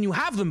problem is when you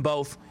have them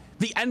both,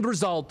 the end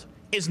result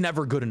is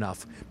never good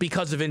enough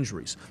because of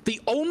injuries. The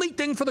only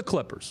thing for the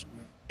Clippers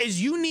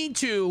is you need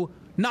to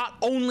not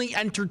only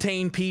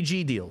entertain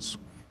PG deals,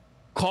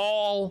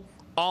 call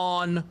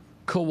on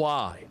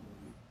Kawhi.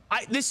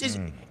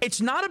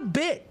 It's not a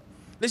bit.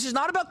 This is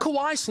not about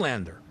Kawhi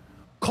slander.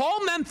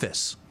 Call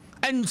Memphis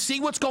and see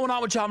what's going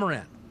on with Ja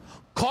Morant.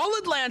 Call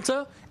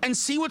Atlanta and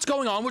see what's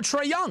going on with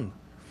Trae Young.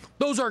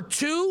 Those are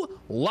 2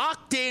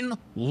 locked-in,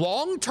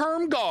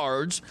 long-term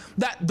guards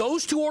that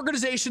those 2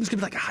 organizations can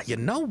be like, you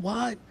know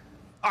what?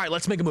 All right,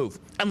 let's make a move,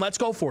 and let's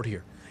go for it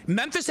here.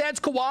 Memphis adds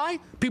Kawhi,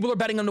 people are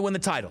betting him to win the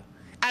title.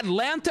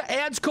 Atlanta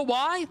adds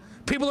Kawhi,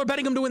 people are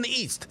betting him to win the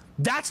East.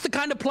 That's the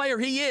kind of player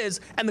he is,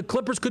 and the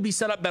Clippers could be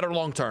set up better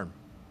long-term.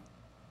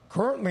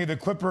 Currently, the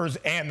Clippers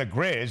and the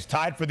Grizz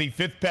tied for the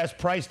 5th best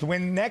price to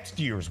win next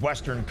year's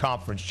Western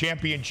Conference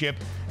Championship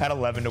at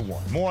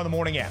 11-1. More on the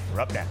morning after.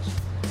 Up next.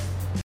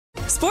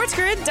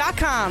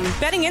 SportsGrid.com.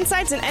 Betting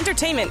insights and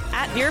entertainment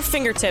at your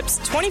fingertips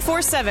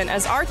 24/7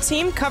 as our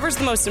team covers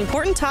the most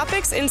important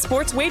topics in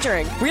sports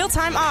wagering.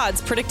 Real-time odds,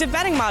 predictive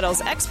betting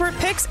models, expert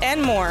picks,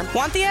 and more.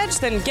 Want the edge?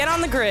 Then get on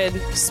the grid.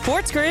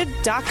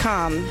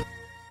 SportsGrid.com.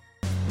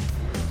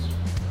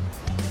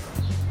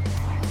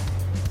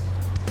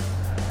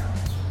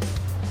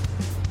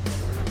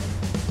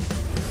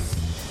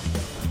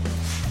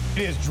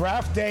 It is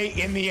draft day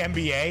in the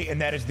NBA,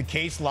 and that is the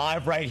case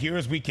live right here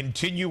as we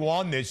continue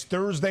on this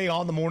Thursday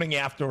on the morning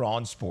after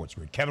on Sports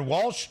Grid. Kevin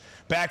Walsh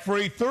back for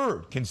a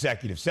 3rd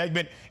consecutive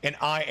segment, and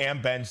I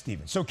am Ben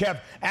Stevens. So, Kev,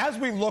 as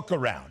we look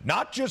around,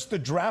 not just the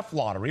draft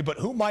lottery, but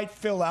who might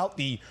fill out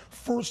the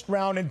first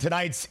round in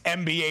tonight's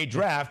NBA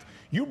draft,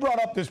 you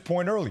brought up this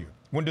point earlier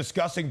when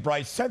discussing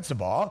Bryce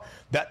Sensabaugh,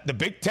 that the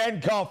Big Ten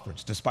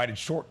Conference, despite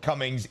its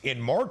shortcomings in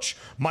March,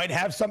 might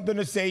have something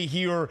to say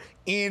here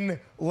in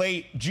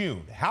late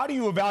June. How do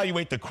you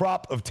evaluate the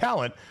crop of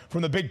talent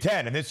from the Big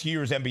Ten in this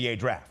year's NBA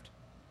draft?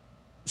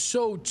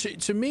 So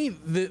to me,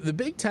 the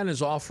Big Ten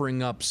is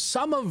offering up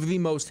some of the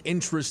most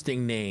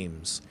interesting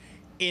names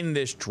in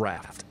this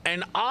draft.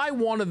 And I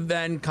want to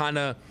then kind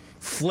of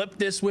flip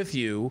this with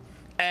you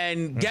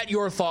and get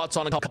your thoughts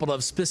on a couple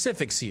of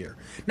specifics here.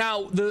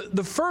 Now,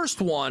 the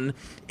first one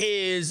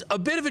is a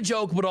bit of a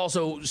joke, but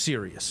also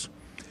serious.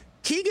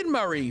 Keegan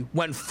Murray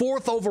went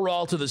 4th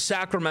overall to the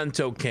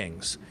Sacramento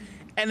Kings.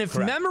 And if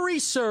memory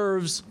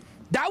serves,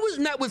 that was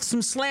met with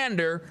some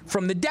slander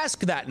from the desk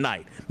that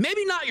night.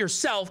 Maybe not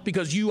yourself,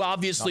 because you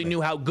obviously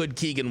knew how good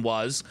Keegan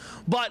was.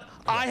 But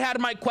I had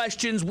my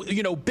questions,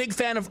 big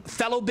fan of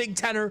fellow Big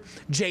Tenor,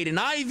 Jaden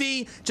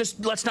Ivey.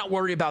 Just let's not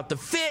worry about the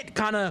fit.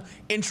 Kind of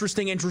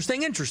interesting.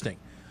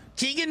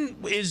 Keegan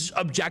is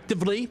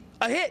objectively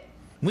a hit.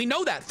 We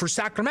know that for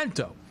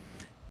Sacramento.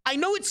 I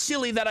know it's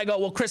silly that I go,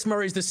 well, Chris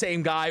Murray's the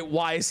same guy.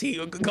 Why is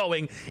he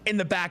going in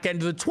the back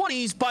end of the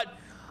 20s? But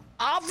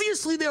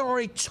obviously, there are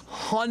a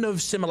ton of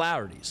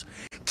similarities.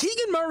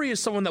 Keegan Murray is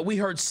someone that we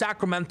heard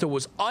Sacramento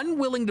was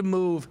unwilling to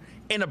move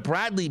in a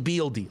Bradley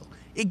Beal deal.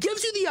 It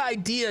gives you the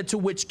idea to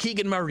which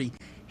Keegan Murray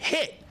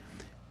hit.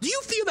 Do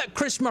you feel that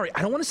Chris Murray,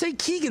 I don't want to say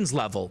Keegan's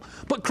level,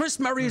 but Chris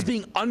Murray is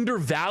being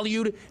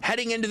undervalued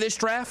heading into this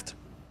draft?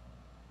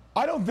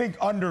 I don't think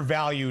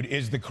undervalued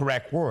is the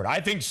correct word. I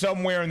think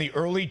somewhere in the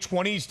early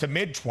 20s to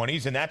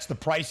mid-20s, and that's the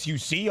price you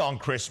see on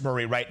Chris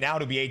Murray right now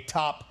to be a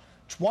top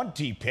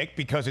 20 pick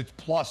because it's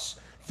plus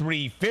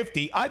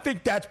 350. I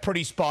think that's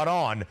pretty spot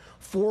on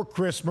for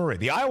Chris Murray.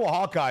 The Iowa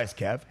Hawkeyes,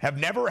 Kev, have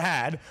never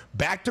had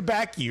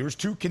back-to-back years,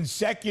 2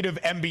 consecutive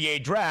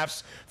NBA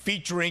drafts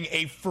featuring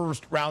a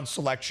first-round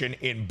selection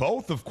in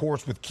both, of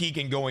course, with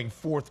Keegan going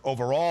 4th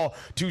overall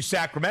to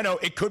Sacramento.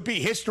 It could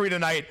be history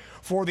tonight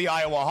for the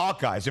Iowa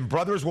Hawkeyes, and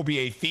brothers will be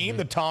a theme.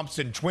 The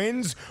Thompson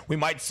twins, we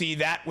might see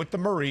that with the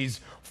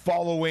Murrays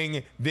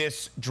following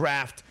this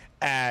draft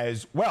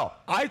as well.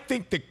 I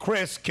think that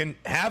Chris can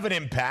have an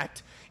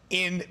impact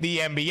in the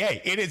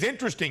NBA. It is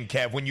interesting,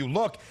 Kev, when you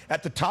look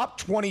at the top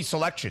 20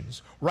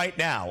 selections right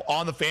now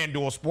on the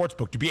FanDuel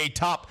Sportsbook to be a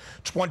top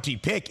 20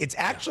 pick, it's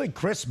actually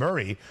Chris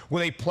Murray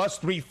with a plus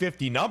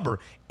 350 number,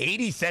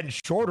 80 cents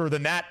shorter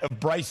than that of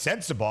Bryce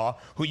Sensabaugh,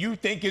 who you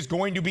think is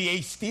going to be a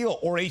steal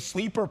or a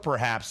sleeper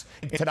perhaps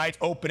in tonight's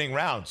opening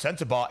round.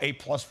 Sensabaugh, a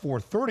plus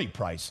 430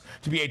 price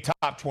to be a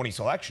top 20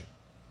 selection.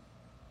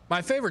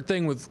 My favorite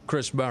thing with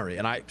Chris Murray,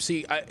 and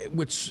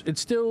which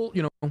it's still,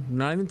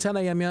 not even 10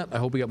 a.m. yet. I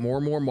hope we get more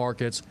and more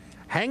markets.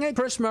 Hang at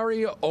Chris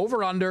Murray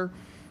over under,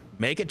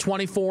 make it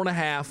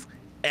 24.5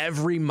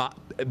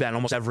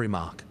 almost every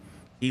mock.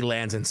 He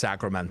lands in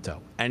Sacramento.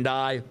 And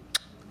I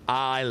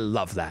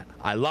love that.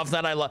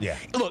 Yeah.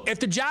 Look, if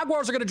the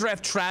Jaguars are going to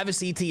draft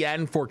Travis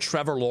Etienne for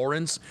Trevor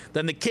Lawrence,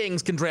 then the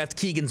Kings can draft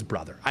Keegan's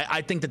brother.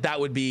 I think that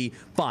would be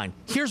fine.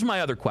 Here's my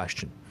other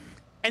question.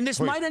 And this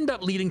might end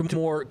up leading to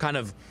more kind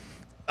of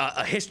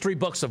history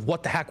books of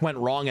what the heck went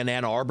wrong in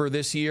Ann Arbor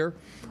this year.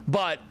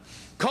 But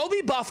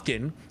Kobe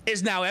Buffkin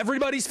is now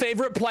everybody's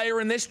favorite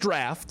player in this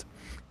draft.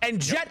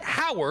 And Jet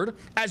Howard,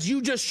 as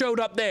you just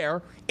showed up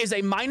there, is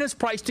a minus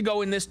price to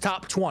go in this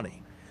top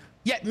 20.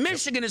 Yet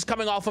Michigan is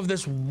coming off of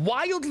this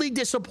wildly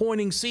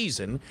disappointing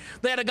season.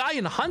 They had a guy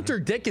in Hunter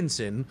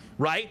Dickinson,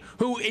 right,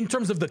 who in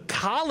terms of the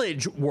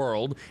college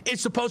world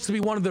is supposed to be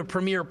one of the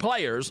premier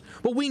players.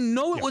 But we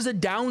know it was a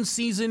down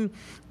season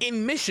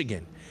in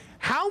Michigan.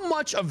 How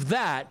much of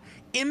that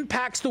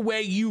impacts the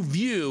way you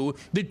view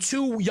the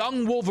 2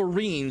 young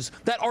Wolverines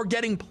that are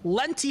getting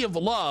plenty of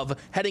love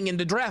heading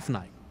into draft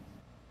night?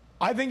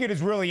 I think it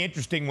is really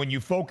interesting when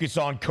you focus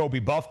on Kobe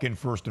Buffkin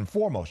first and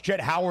foremost.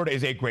 Jet Howard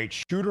is a great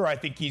shooter. I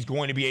think he's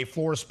going to be a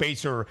floor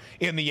spacer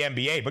in the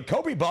NBA. But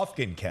Kobe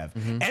Buffkin, Kev,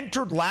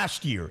 entered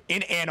last year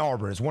in Ann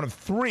Arbor as one of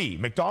 3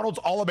 McDonald's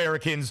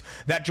All-Americans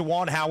that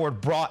Juwan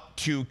Howard brought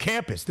to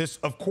campus. This,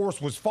 of course,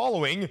 was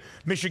following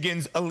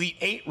Michigan's Elite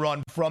 8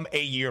 run from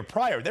a year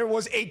prior. There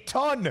was a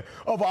ton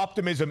of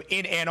optimism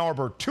in Ann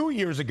Arbor 2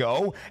 years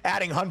ago,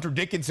 adding Hunter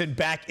Dickinson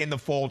back in the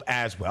fold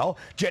as well.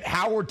 Jet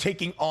Howard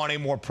taking on a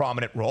more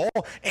prominent role.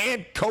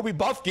 And Kobe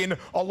Buffkin,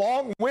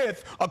 along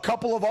with a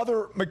couple of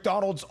other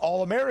McDonald's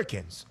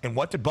All-Americans. And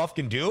what did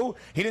Buffkin do?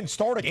 He didn't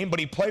start a game, but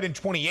he played in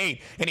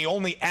 28, and he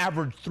only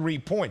averaged 3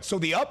 points. So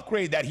the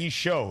upgrade that he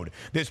showed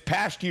this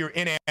past year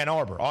in Ann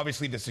Arbor,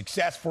 obviously the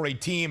success for a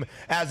team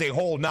as a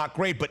whole, not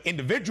great, but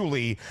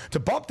individually, to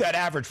bump that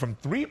average from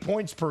 3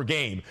 points per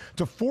game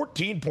to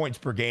 14 points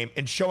per game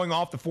and showing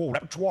off the full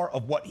repertoire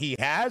of what he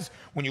has.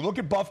 When you look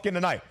at Buffkin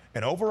tonight,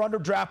 an over-under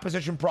draft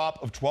position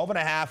prop of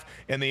 12.5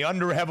 and the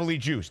under heavily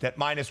juiced at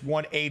minus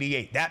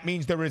 188. That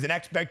means there is an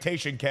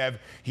expectation, Kev,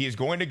 he is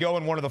going to go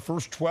in one of the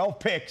first 12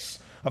 picks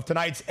of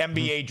tonight's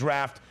NBA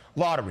draft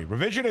lottery.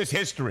 Revisionist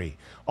history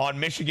on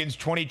Michigan's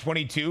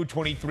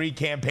 2022-23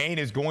 campaign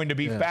is going to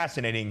be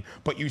fascinating,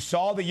 but you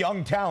saw the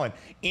young talent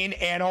in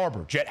Ann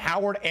Arbor. Jet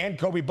Howard and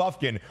Kobe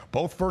Buffkin,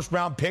 both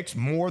first-round picks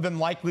more than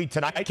likely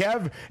tonight,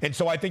 Kev, and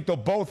so I think they'll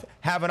both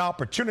have an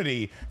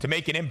opportunity to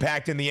make an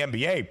impact in the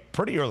NBA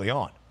pretty early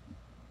on.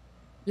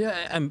 Yeah,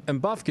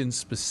 and Buffkin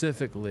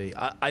specifically,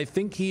 I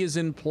think he is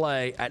in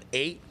play at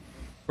 8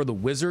 for the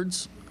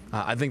Wizards.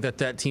 I think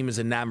that team is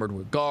enamored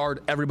with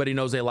guard. Everybody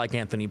knows they like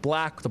Anthony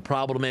Black. The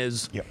problem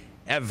is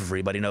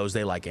everybody knows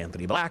they like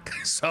Anthony Black.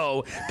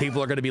 So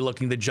people are going to be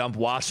looking to jump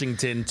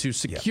Washington to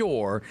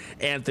secure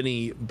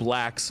Anthony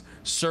Black's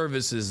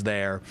services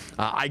there.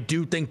 I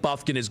do think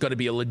Bufkin is going to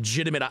be a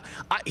legitimate.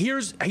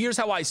 Here's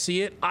how I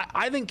see it.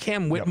 I think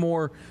Cam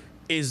Whitmore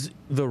is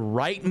the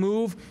right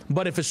move,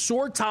 but if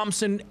Asor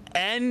Thompson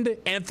and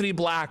Anthony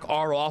Black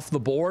are off the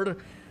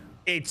board,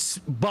 it's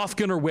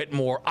Bufkin or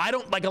Whitmore. I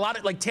don't like a lot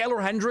of like Taylor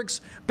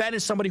Hendricks. Ben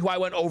is somebody who I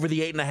went over the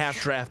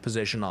 8.5 draft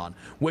position on,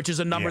 which is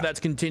a number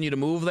that's continued to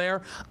move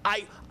there.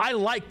 I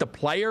like the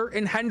player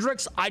in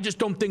Hendricks. I just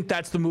don't think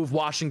that's the move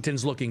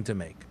Washington's looking to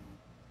make.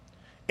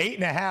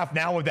 8.5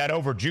 now with that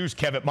over juice,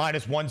 Kev, at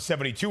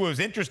 -172. It was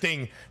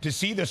interesting to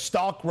see the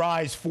stock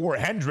rise for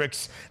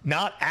Hendricks,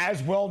 not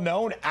as well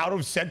known out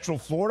of Central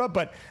Florida,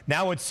 but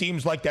now it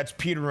seems like that's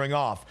petering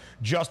off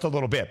just a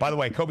little bit. By the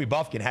way, Kobe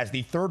Bufkin has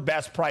the third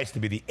best price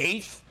to be the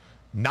 8th,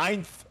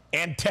 9th,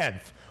 and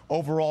 10th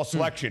overall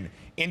selection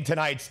in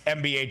tonight's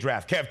NBA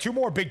draft. Kev, two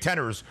more Big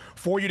Teners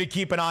for you to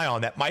keep an eye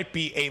on. That might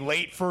be a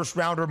late first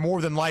rounder,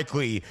 more than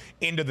likely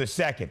into the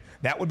second.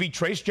 That would be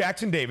Trace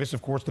Jackson Davis,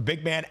 of course, the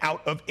big man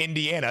out of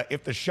Indiana.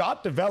 If the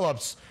shot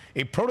develops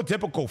a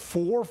prototypical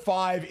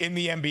 4-5 in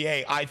the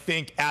NBA, I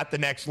think at the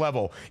next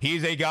level,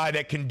 he's a guy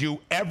that can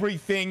do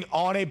everything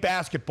on a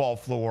basketball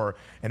floor.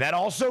 And that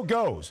also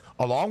goes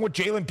along with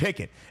Jalen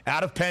Pickett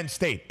out of Penn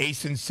State, a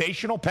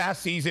sensational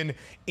past season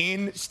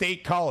in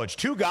State College.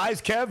 Two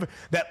guys, Kev,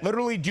 that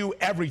literally do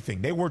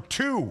everything. They were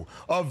two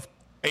of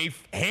a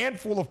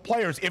handful of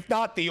players, if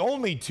not the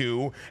only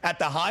two, at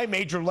the high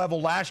major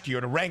level last year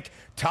to rank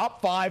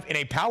top 5 in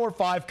a Power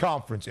 5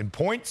 conference in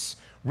points,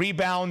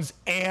 rebounds,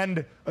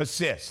 and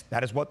assists.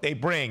 That is what they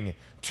bring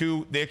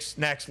to this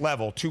next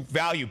level. Two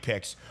value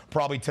picks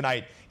probably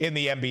tonight in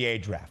the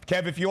NBA draft.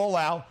 Kev, if you'll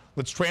allow,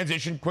 let's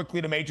transition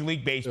quickly to Major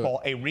League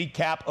Baseball. A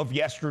recap of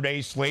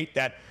yesterday's slate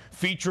that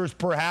features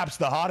perhaps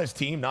the hottest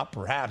team, not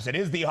perhaps, it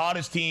is the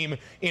hottest team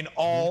in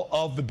all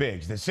of the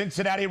bigs. The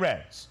Cincinnati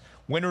Reds,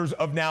 winners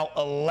of now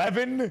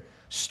 11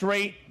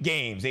 straight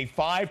games, a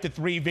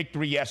 5-3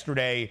 victory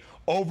yesterday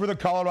over the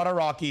Colorado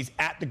Rockies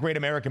at the Great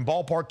American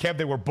Ballpark. Kev,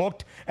 they were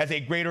booked as a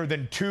greater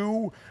than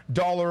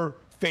 $2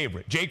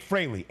 favorite. Jake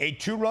Fraley, a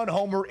 2-run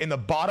homer in the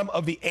bottom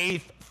of the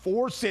 8th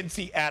for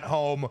Cincy at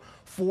home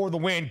for the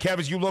win. Kev,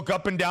 as you look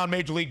up and down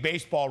Major League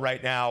Baseball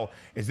right now,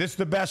 is this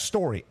the best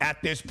story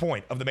at this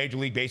point of the Major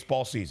League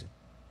Baseball season?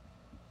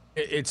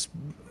 Is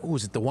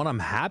it the one I'm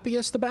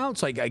happiest about?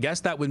 So I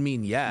guess that would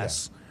mean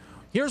yes.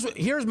 Yeah.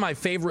 Here's my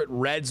favorite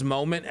Reds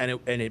moment,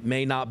 and it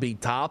may not be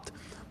topped,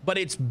 but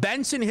it's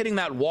Benson hitting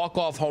that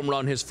walk-off home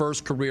run, his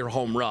first career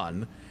home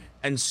run,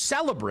 and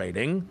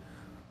celebrating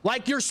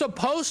like you're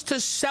supposed to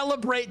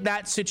celebrate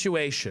that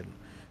situation.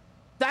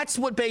 That's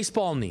what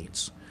baseball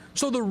needs.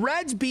 So the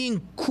Reds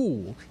being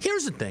cool.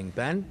 Here's the thing,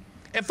 Ben.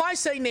 If I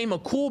say name a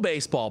cool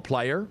baseball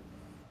player,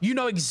 you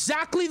know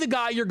exactly the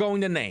guy you're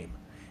going to name.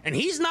 And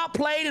he's not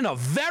played in a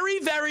very,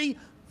 very,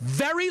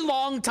 very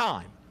long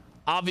time.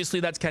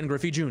 Obviously, that's Ken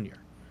Griffey Jr.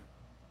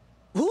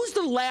 Who's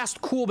the last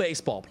cool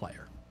baseball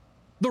player?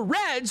 The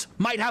Reds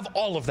might have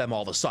all of them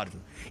all of a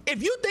sudden.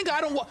 If you think I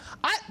don't want,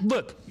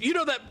 look, you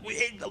know that,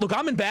 look,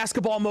 I'm in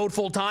basketball mode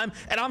full time,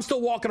 and I'm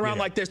still walking around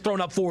like this,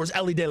 throwing up fours,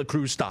 Ellie De La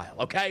Cruz style,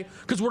 okay?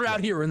 Because we're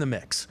out here in the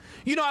mix.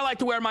 You know I like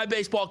to wear my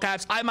baseball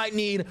caps. I might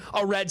need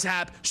a Reds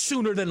hat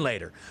sooner than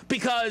later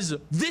because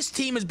this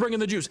team is bringing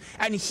the juice.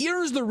 And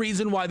here's the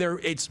reason why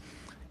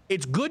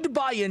it's good to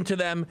buy into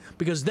them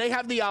because they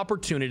have the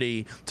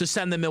opportunity to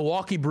send the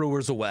Milwaukee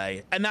Brewers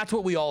away, and that's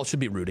what we all should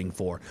be rooting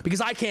for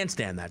because I can't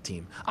stand that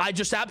team. I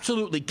just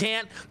absolutely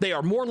can't. They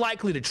are more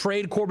likely to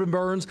trade Corbin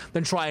Burns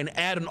than try and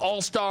add an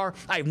all-star.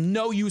 I have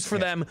no use for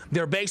them.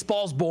 Their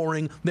baseball's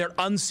boring. They're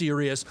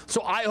unserious.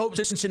 So I hope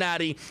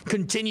Cincinnati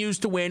continues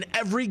to win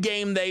every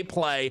game they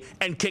play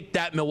and kick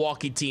that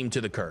Milwaukee team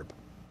to the curb.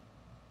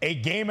 A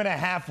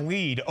 1.5-game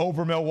lead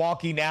over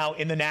Milwaukee now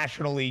in the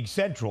National League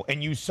Central.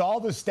 And you saw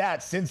the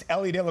stats since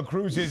Ellie De La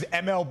Cruz's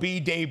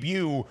MLB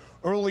debut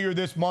earlier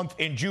this month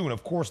in June.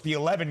 Of course, the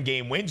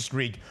 11-game win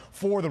streak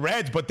for the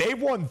Reds, but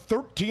they've won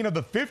 13 of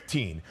the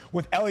 15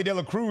 with Ellie De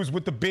La Cruz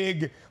with the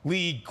big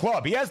league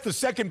club. He has the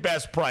second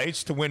best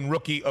price to win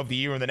Rookie of the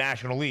Year in the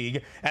National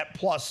League at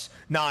plus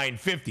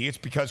 950. It's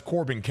because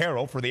Corbin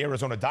Carroll for the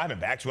Arizona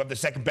Diamondbacks, who have the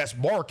second best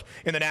mark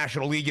in the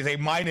National League, is a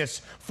minus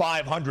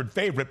 500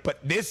 favorite.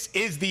 But this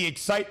is the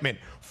excitement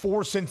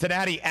for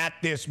Cincinnati at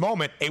this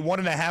moment. A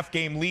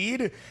 1.5-game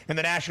lead in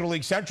the National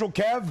League Central,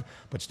 Kev,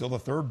 but still the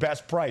third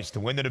best price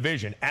to win the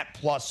division at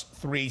plus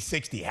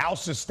 360. How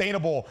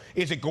sustainable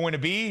is it going to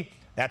be?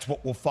 That's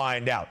what we'll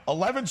find out.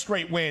 11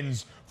 straight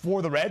wins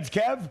for the Reds,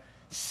 Kev.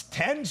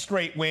 10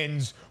 straight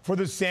wins for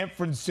the San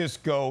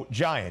Francisco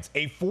Giants.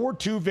 A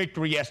 4-2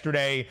 victory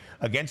yesterday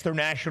against their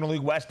National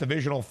League West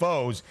divisional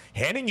foes,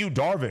 handing you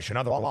Darvish,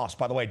 another loss.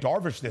 By the way,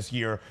 Darvish this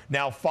year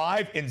now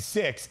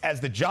 5-6 as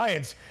the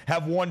Giants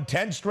have won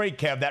 10 straight,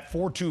 Kev. That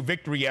 4-2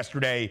 victory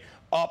yesterday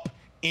up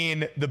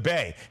in the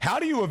Bay. How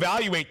do you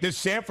evaluate this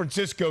San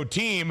Francisco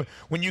team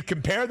when you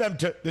compare them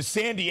to the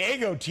San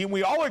Diego team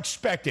we all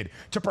expected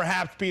to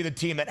perhaps be the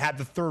team that had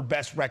the third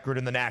best record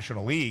in the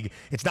National League?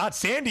 It's not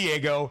San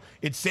Diego,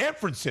 it's San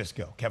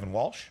Francisco. Kevin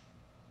Walsh?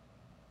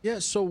 Yeah,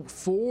 so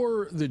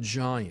for the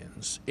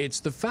Giants, it's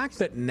the fact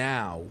that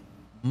now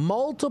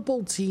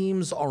multiple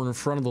teams are in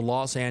front of the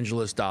Los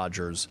Angeles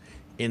Dodgers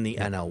in the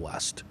NL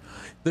West.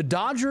 The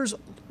Dodgers,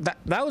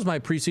 that was my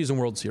preseason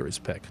World Series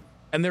pick.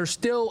 And they're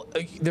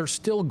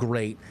still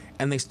great,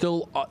 and they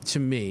still, to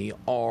me,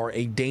 are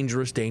a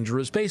dangerous,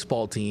 dangerous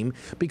baseball team,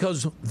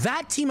 because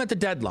that team at the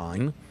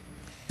deadline,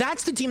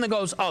 that's the team that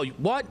goes, oh,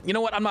 what? You know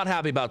what? I'm not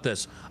happy about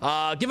this.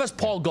 Give us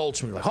Paul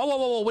Goldschmidt. Like,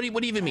 whoa. What do you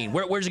even mean?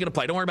 Where's he going to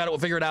play? Don't worry about it. We'll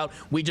figure it out.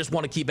 We just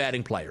want to keep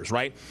adding players,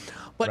 right?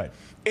 But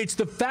It's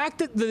the fact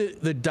that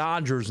the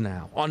Dodgers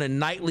now, on a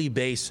nightly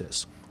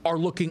basis, are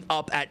looking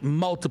up at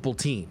multiple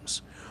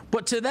teams.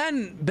 But to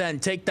then, Ben,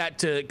 take that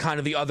to kind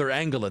of the other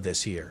angle of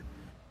this here.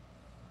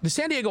 The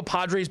San Diego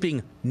Padres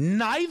being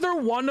neither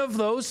one of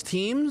those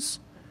teams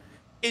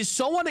is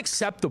so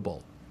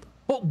unacceptable.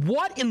 But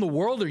what in the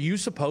world are you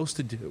supposed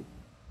to do?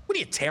 What do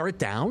you tear it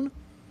down?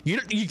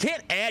 You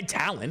can't add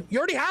talent. You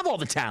already have all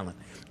the talent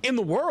in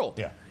the world.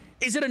 Yeah.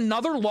 Is it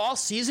another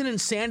lost season in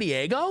San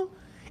Diego?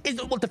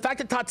 The fact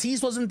that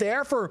Tatis wasn't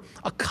there for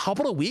a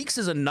couple of weeks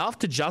is enough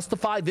to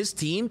justify this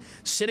team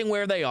sitting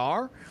where they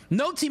are?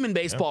 No team in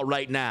baseball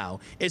right now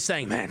is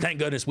saying, man, thank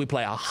goodness we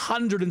play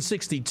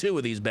 162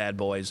 of these bad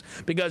boys,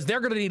 because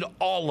they're going to need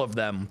all of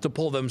them to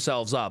pull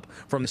themselves up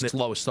from this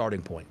lowest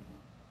starting point.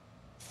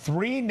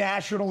 3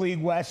 National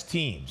League West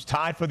teams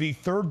tied for the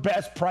third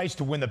best price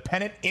to win the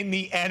pennant in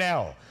the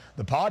NL.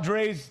 The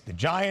Padres, the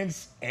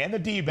Giants, and the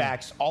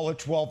D-backs all at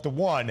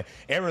 12-1.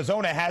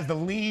 Arizona has the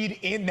lead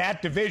in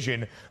that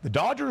division. The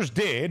Dodgers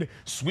did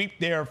sweep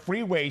their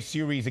freeway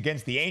series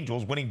against the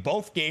Angels, winning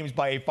both games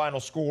by a final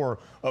score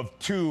of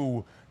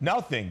 2-0.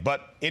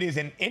 But it is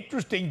an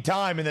interesting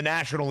time in the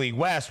National League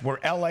West, where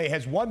LA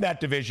has won that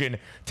division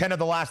 10 of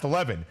the last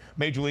 11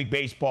 Major League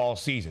Baseball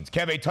seasons.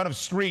 Kev, a ton of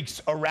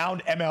streaks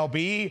around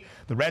MLB.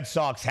 The Red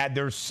Sox had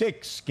their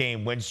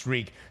 6-game win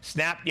streak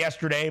snapped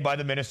yesterday by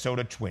the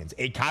Minnesota Twins.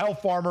 A Kyle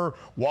Farmer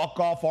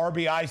walk-off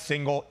RBI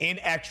single in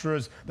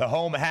extras, the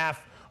home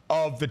half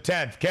of the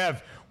 10th.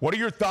 Kev, what are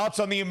your thoughts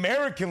on the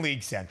American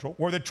League Central,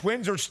 where the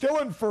Twins are still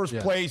in first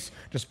place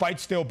despite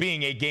still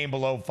being a game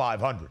below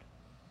 500?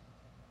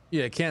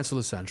 Yeah, cancel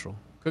the Central.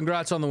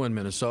 Congrats on the win,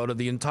 Minnesota.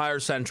 The entire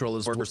Central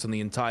is worse than the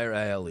entire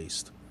AL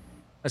East.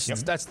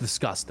 That's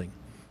disgusting.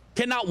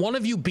 Cannot one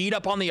of you beat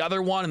up on the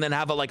other one and then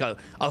have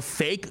a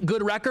fake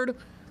good record?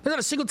 There's not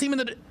a single team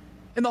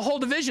in the whole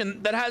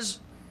division that has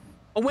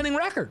a winning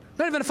record.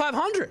 Not even a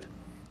 500.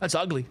 That's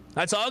ugly.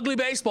 That's ugly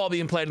baseball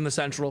being played in the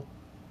Central.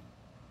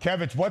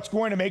 Kev, it's what's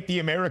going to make the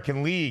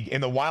American League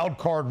in the wild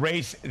card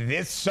race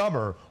this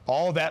summer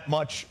all that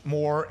much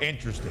more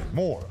interesting.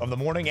 More of the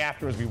morning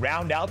after as we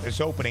round out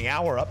this opening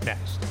hour. Up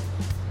next.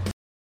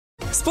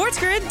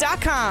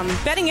 SportsGrid.com.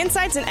 Betting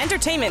insights and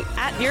entertainment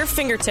at your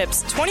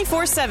fingertips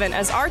 24/7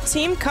 as our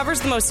team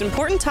covers the most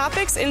important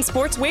topics in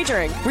sports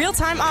wagering.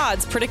 Real-time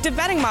odds, predictive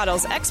betting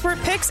models, expert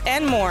picks,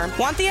 and more.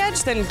 Want the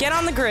edge? Then get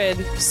on the grid.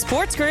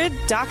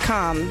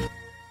 SportsGrid.com.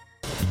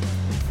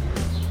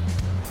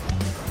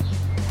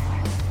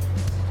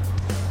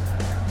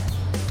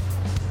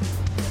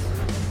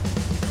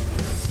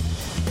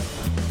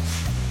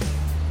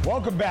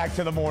 Welcome back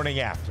to the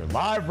morning after,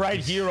 live right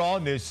here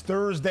on this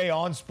Thursday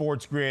on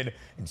Sports Grid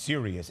and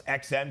Sirius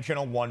XM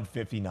channel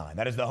 159.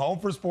 That is the home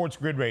for Sports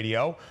Grid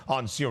Radio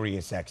on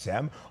Sirius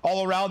XM,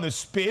 all around the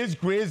Spiz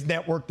Grizz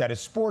network. That is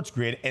Sports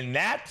Grid, and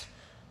that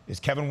is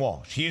Kevin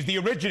Walsh. He is the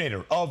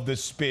originator of the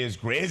Spiz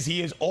Grizz.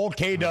 He is all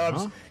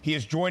K-Dubs. He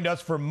has joined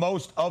us for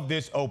most of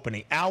this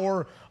opening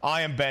hour.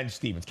 I am Ben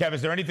Stevens. Kev,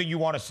 is there anything you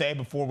want to say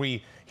before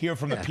we hear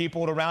from the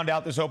people to round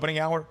out this opening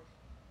hour?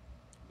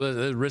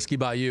 Risky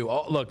by you.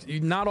 Oh, look,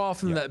 not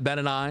often that Ben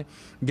and I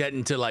get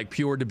into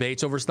pure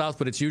debates over stuff,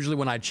 but it's usually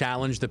when I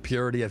challenge the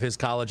purity of his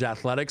college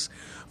athletics.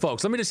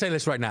 Folks, let me just say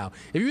this right now.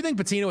 If you think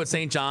Pitino at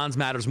St. John's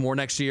matters more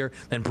next year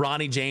than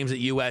Bronny James at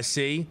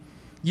USC,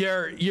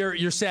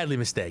 you're sadly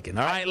mistaken.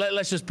 All right,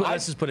 let's just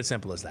put it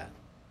simple as that.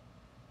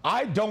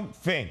 I don't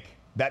think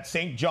that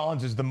St.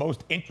 John's is the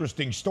most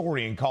interesting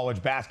story in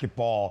college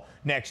basketball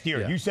next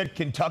year. Yeah. You said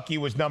Kentucky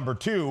was number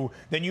 2.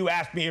 Then you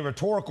asked me a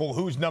rhetorical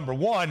who's number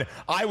 1.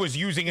 I was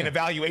using an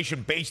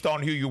evaluation based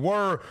on who you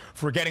were,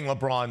 forgetting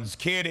LeBron's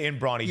kid in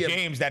Bronny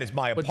James. That is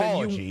my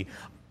apology.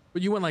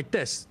 But you went like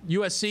this.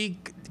 USC,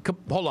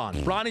 hold on.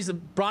 Bronny's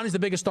the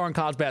biggest star in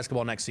college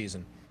basketball next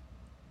season.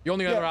 The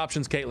only other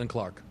option is Caitlin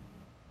Clark.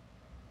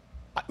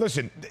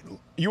 Listen,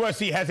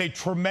 USC has a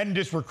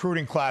tremendous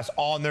recruiting class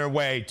on their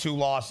way to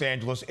Los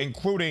Angeles,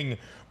 including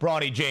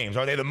Bronny James.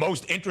 Are they the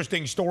most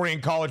interesting story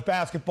in college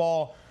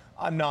basketball?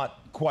 I'm not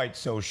quite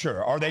so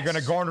sure. Are they going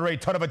to garner a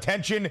ton of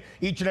attention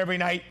each and every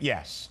night?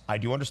 Yes, I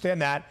do understand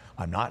that.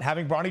 I'm not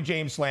having Bronny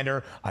James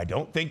slander. I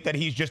don't think that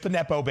he's just a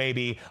Nepo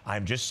baby.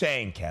 I'm just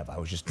saying, Kev, I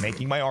was just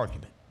making my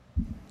argument.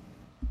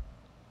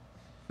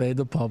 Fade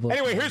the public.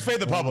 Anyway, here's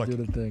Fade the Public. Do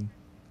the thing.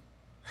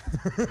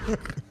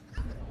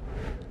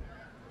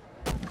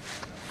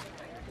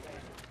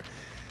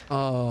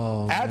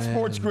 At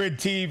Sports Grid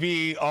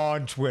TV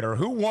on Twitter,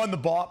 who won the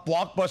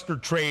blockbuster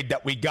trade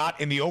that we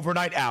got in the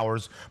overnight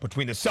hours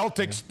between the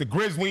Celtics, the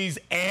Grizzlies,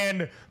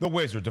 and the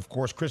Wizards? Of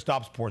course,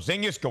 Kristaps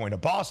Porzingis going to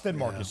Boston,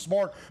 Marcus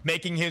Smart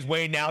making his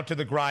way now to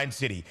the Grind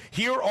City.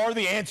 Here are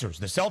the answers.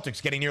 The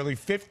Celtics getting nearly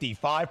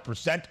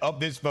 55% of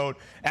this vote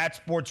at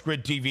Sports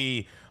Grid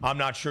TV. I'm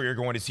not sure you're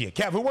going to see it.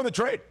 Kev, who won the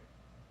trade?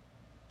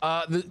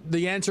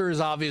 The answer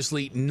is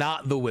obviously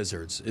not the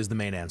Wizards is the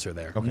main answer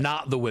there. Okay.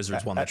 Not the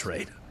Wizards won the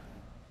trade.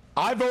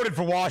 I voted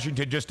for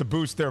Washington just to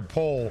boost their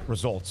poll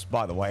results,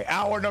 by the way.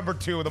 Hour number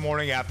 2 of the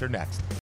morning after next.